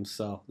seems.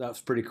 So that was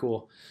pretty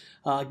cool.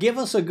 Give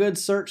us a good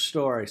search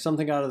story,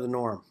 something out of the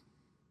norm.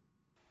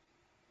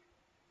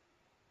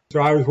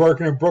 So I was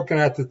working in Brooklyn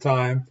at the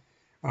time.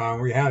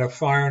 We had a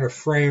fire in a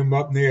frame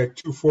up near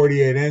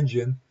 248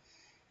 engine,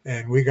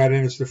 and we got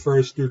in as the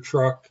first new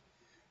truck.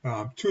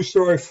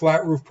 2-story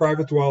flat roof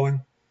private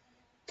dwelling,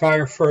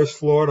 entire 1st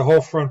floor. The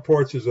whole front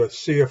porch is a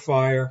sea of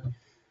fire.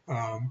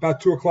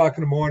 About 2 o'clock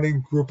in the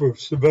morning, group of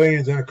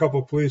civilians and a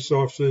couple of police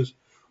officers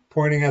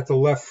pointing at the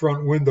left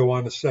front window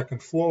on the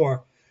 2nd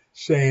floor,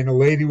 saying a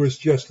lady was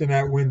just in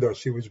that window.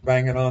 She was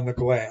banging on the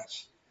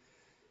glass.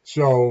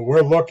 So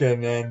we're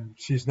looking, and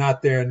she's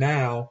not there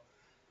now.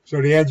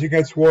 So the engine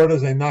gets water.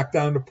 They knock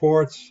down the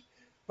porch.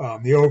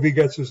 The OV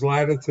gets his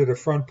ladder to the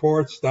front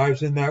porch,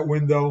 dives in that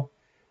window.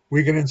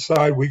 We get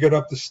inside. We get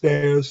up the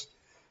stairs.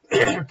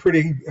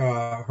 Pretty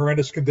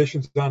horrendous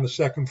conditions on the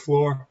 2nd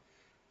floor.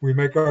 We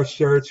make our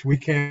search. We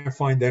can't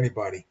find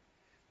anybody.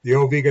 The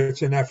OV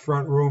gets in that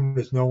front room.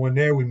 There's no one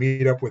there. We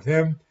meet up with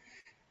him.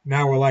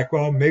 Now we're like,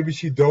 well, maybe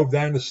she dove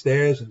down the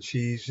stairs and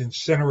she's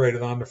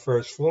incinerated on the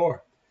 1st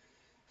floor.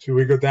 So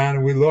we go down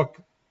and we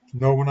look.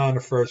 No one on the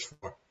 1st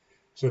floor.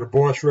 So the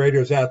boss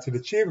radios out to the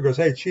chief and goes,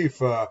 "Hey, chief,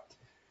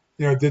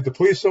 did the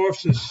police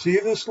officers see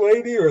this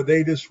lady, or are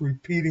they just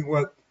repeating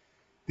what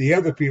the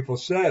other people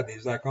said?" And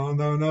he's like, "Oh,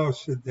 no.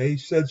 So they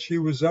said she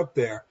was up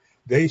there.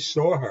 They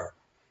saw her."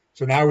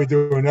 So now we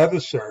do another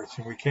search,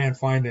 and we can't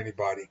find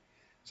anybody.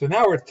 So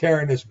now we're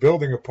tearing this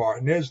building apart,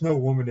 and there's no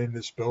woman in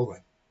this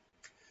building.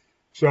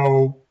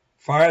 So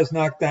fire's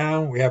knocked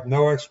down. We have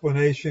no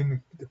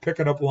explanation. They're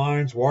picking up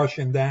lines,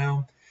 washing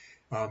down.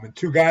 And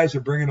 2 guys are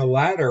bringing a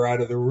ladder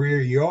out of the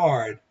rear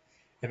yard.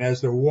 And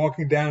as they're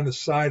walking down the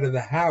side of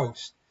the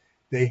house,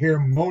 they hear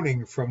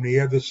moaning from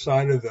the other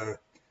side of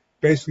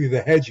basically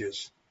the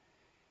hedges.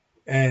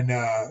 And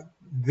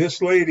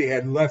this lady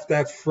had left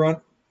that front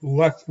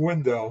left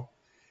window,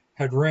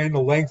 had ran the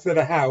length of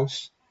the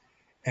house,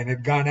 and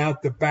had gone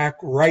out the back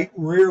right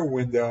rear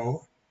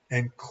window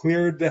and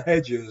cleared the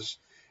hedges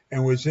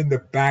and was in the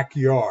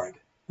backyard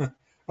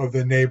of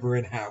the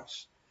neighboring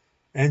house.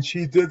 And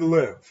she did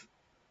live.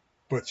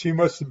 But she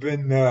must have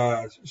been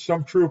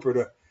some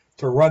trooper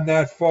to run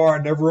that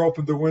far, never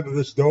opened the window,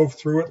 just dove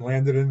through it and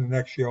landed in the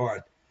next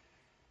yard.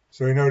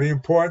 So, the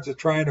importance of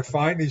trying to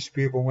find these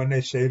people when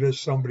they say there's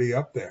somebody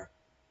up there.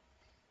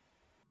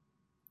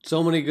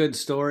 So many good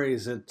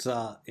stories. It's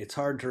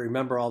hard to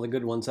remember all the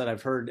good ones that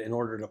I've heard in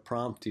order to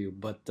prompt you,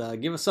 but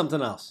give us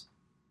something else.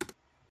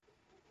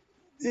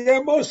 Yeah,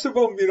 most of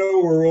them,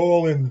 were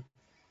all in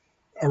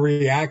a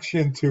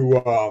reaction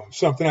to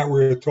something that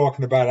we were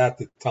talking about at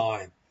the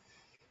time.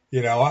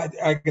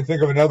 I can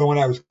think of another one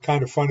that was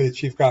kind of funny. The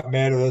chief got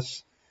mad at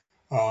us.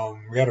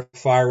 We had a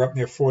fire up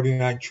near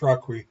 49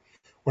 Truck. We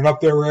went up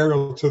there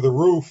aerial to the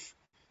roof,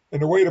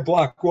 and the way the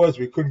block was,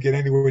 we couldn't get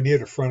anywhere near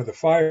the front of the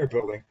fire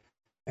building.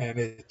 And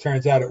it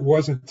turns out it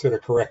wasn't to the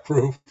correct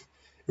roof;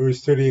 it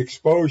was to the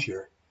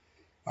exposure.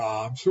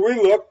 So we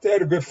looked, they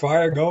had a good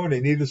fire going.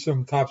 They needed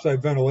some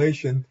topside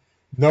ventilation.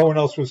 No one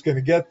else was going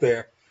to get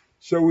there.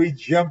 So we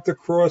jumped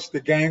across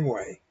the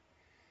gangway.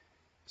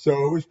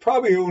 So it was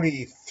probably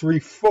only 3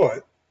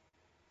 foot.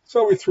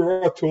 So we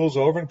threw our tools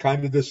over and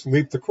kind of just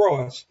leaped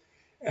across.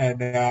 And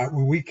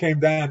when we came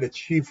down, the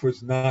chief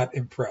was not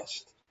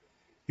impressed.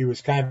 He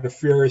was kind of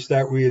furious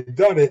that we had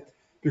done it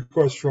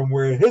because from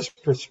where his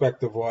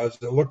perspective was,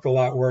 it looked a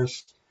lot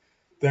worse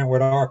than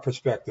what our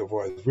perspective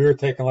was. We were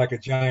taking like a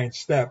giant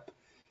step.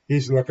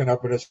 He's looking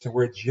up at us and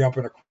we're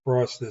jumping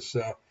across this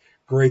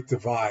great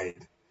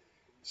divide.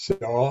 So,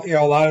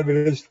 a lot of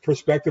it is the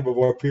perspective of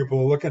what people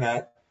are looking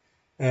at.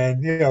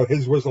 And,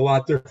 his was a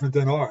lot different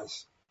than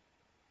ours.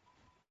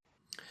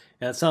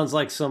 Yeah, it sounds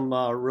like some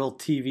real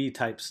TV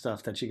type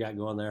stuff that you got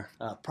going there.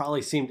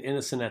 Probably seemed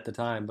innocent at the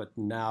time, but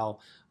now,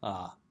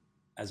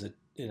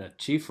 in a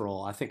chief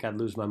role, I think I'd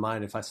lose my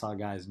mind if I saw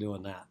guys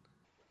doing that.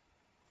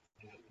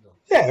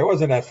 Yeah, it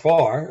wasn't that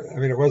far. I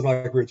mean, it wasn't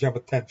like we were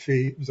jumping 10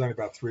 feet. It was only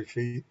about 3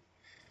 feet.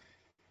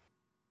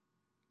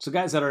 So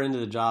guys that are into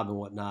the job and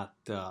whatnot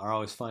are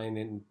always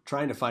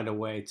trying to find a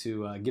way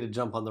to get a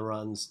jump on the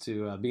runs,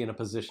 to be in a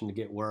position to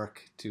get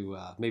work, to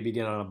maybe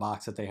get on a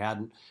box that they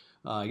hadn't.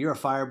 You're a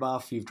fire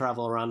buff. You've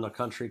traveled around the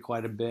country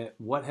quite a bit.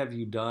 What have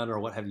you done or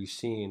what have you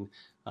seen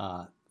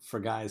for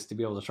guys to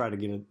be able to try to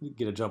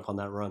get a jump on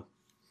that run?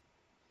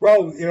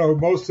 Well,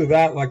 most of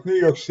that, like New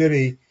York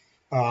City,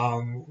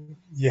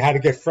 you had to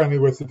get friendly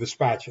with the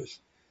dispatchers,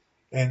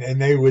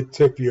 and they would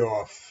tip you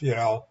off.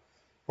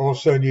 All of a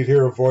sudden you'd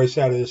hear a voice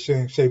out of the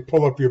thing say,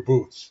 "Pull up your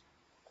boots,"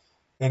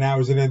 and that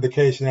was an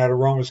indication that a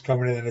run was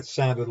coming in, and it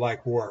sounded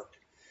like work.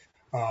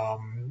 I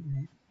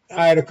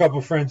had a couple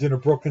of friends in the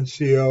Brooklyn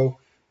CO.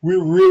 We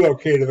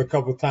relocated a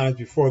couple of times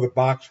before the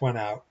box went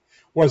out.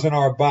 It wasn't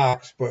our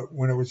box, but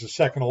when it was the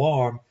second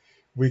alarm,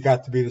 we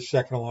got to be the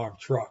second alarm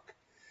truck.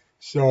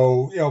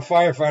 So,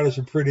 firefighters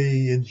are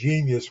pretty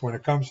ingenious when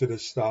it comes to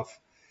this stuff,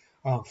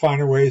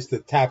 finding ways to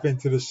tap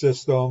into the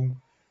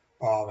system,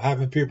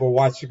 having people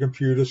watch the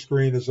computer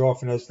screen as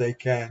often as they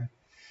can.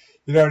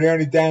 The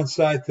only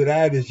downside to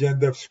that is you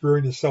end up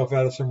screwing yourself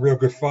out of some real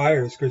good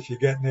fires because you're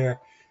getting there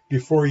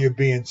before you're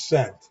being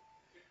sent.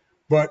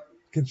 But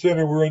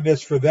considering we're in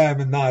this for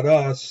them and not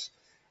us,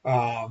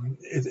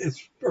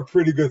 it's a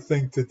pretty good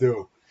thing to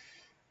do.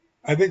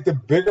 I think the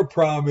bigger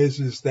problem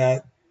is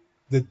that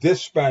the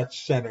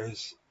dispatch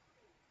centers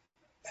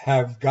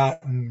have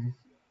gotten,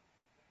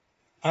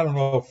 I don't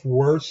know if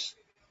worse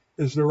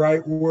is the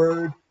right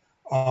word,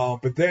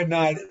 but they're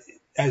not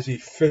as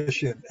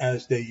efficient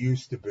as they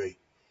used to be.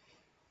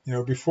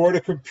 Before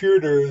the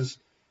computers,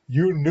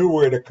 you knew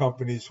where the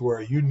companies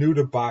were. You knew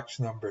the box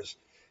numbers.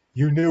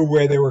 You knew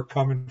where they were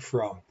coming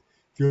from.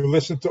 If you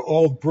listen to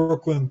old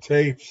Brooklyn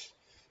tapes,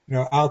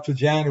 Al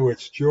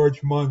Janowitz,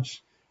 George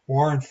Munch,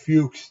 Warren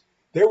Fuchs,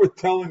 they were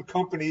telling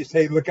companies,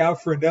 hey, look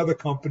out for another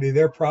company.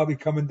 They're probably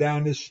coming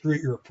down this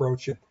street you're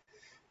approaching.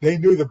 They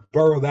knew the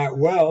borough that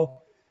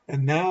well,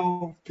 and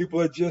now people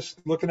are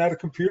just looking at a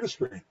computer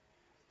screen.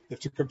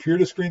 If the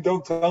computer screen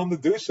don't tell them to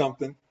do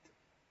something,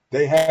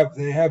 they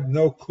have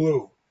no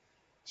clue.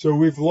 So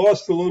we've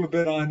lost a little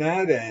bit on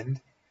that end,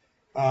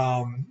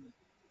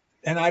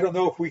 and I don't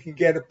know if we can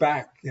get it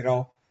back.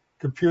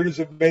 Computers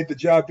have made the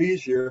job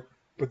easier,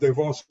 but they've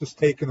also just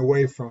taken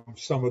away from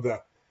some of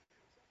the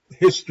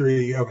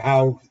history of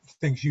how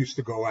things used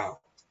to go out.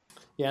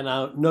 Yeah,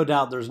 now, no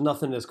doubt there's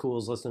nothing as cool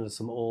as listening to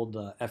some old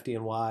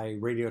FDNY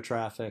radio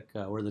traffic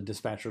where the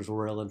dispatchers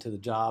were real into the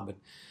job,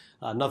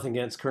 and nothing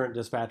against current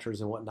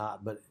dispatchers and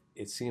whatnot, but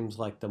it seems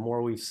like the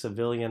more we've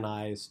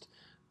civilianized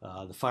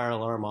the fire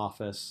alarm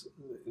office,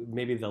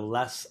 maybe the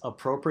less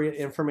appropriate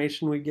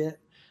information we get.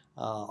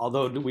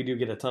 Although we do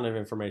get a ton of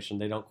information,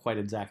 they don't quite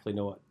exactly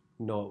know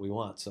what we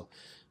want. So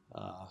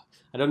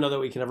I don't know that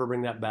we can ever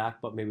bring that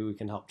back, but maybe we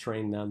can help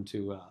train them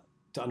to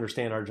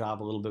understand our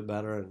job a little bit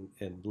better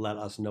and let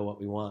us know what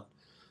we want.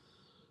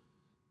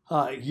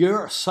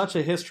 You're such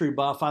a history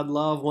buff. I'd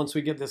love, once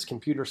we get this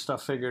computer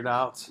stuff figured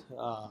out,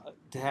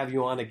 to have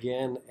you on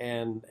again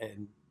and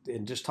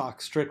just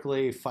talk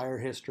strictly fire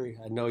history.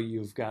 I know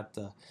you've got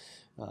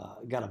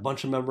a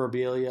bunch of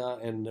memorabilia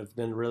and have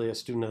been really a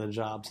student of the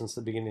job since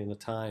the beginning of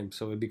time.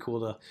 So it'd be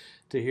cool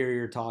to hear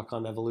your talk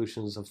on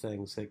evolutions of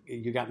things.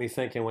 You got me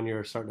thinking when you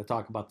were starting to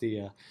talk about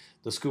the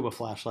scuba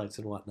flashlights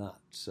and whatnot.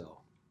 So.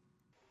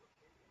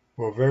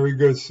 Well, very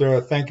good,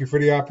 sir. Thank you for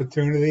the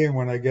opportunity. And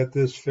when I get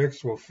this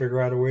fixed, we'll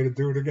figure out a way to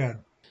do it again.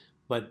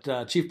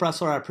 But Chief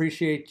Bressler, I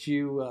appreciate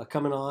you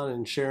coming on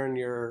and sharing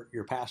your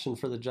passion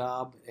for the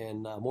job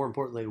and more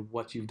importantly,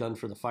 what you've done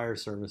for the fire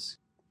service.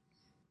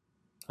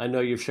 I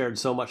know you've shared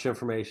so much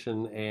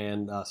information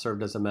and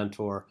served as a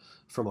mentor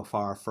from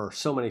afar for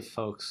so many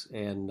folks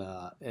and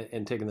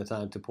taking the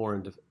time to pour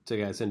into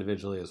guys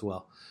individually as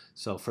well.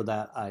 So for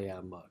that, I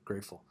am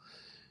grateful.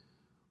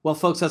 Well,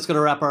 folks, that's going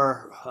to wrap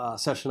our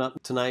session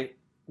up tonight.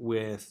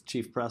 with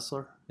Chief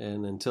Pressler.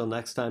 And until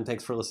next time,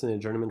 thanks for listening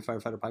to Journeyman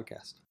Firefighter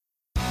Podcast.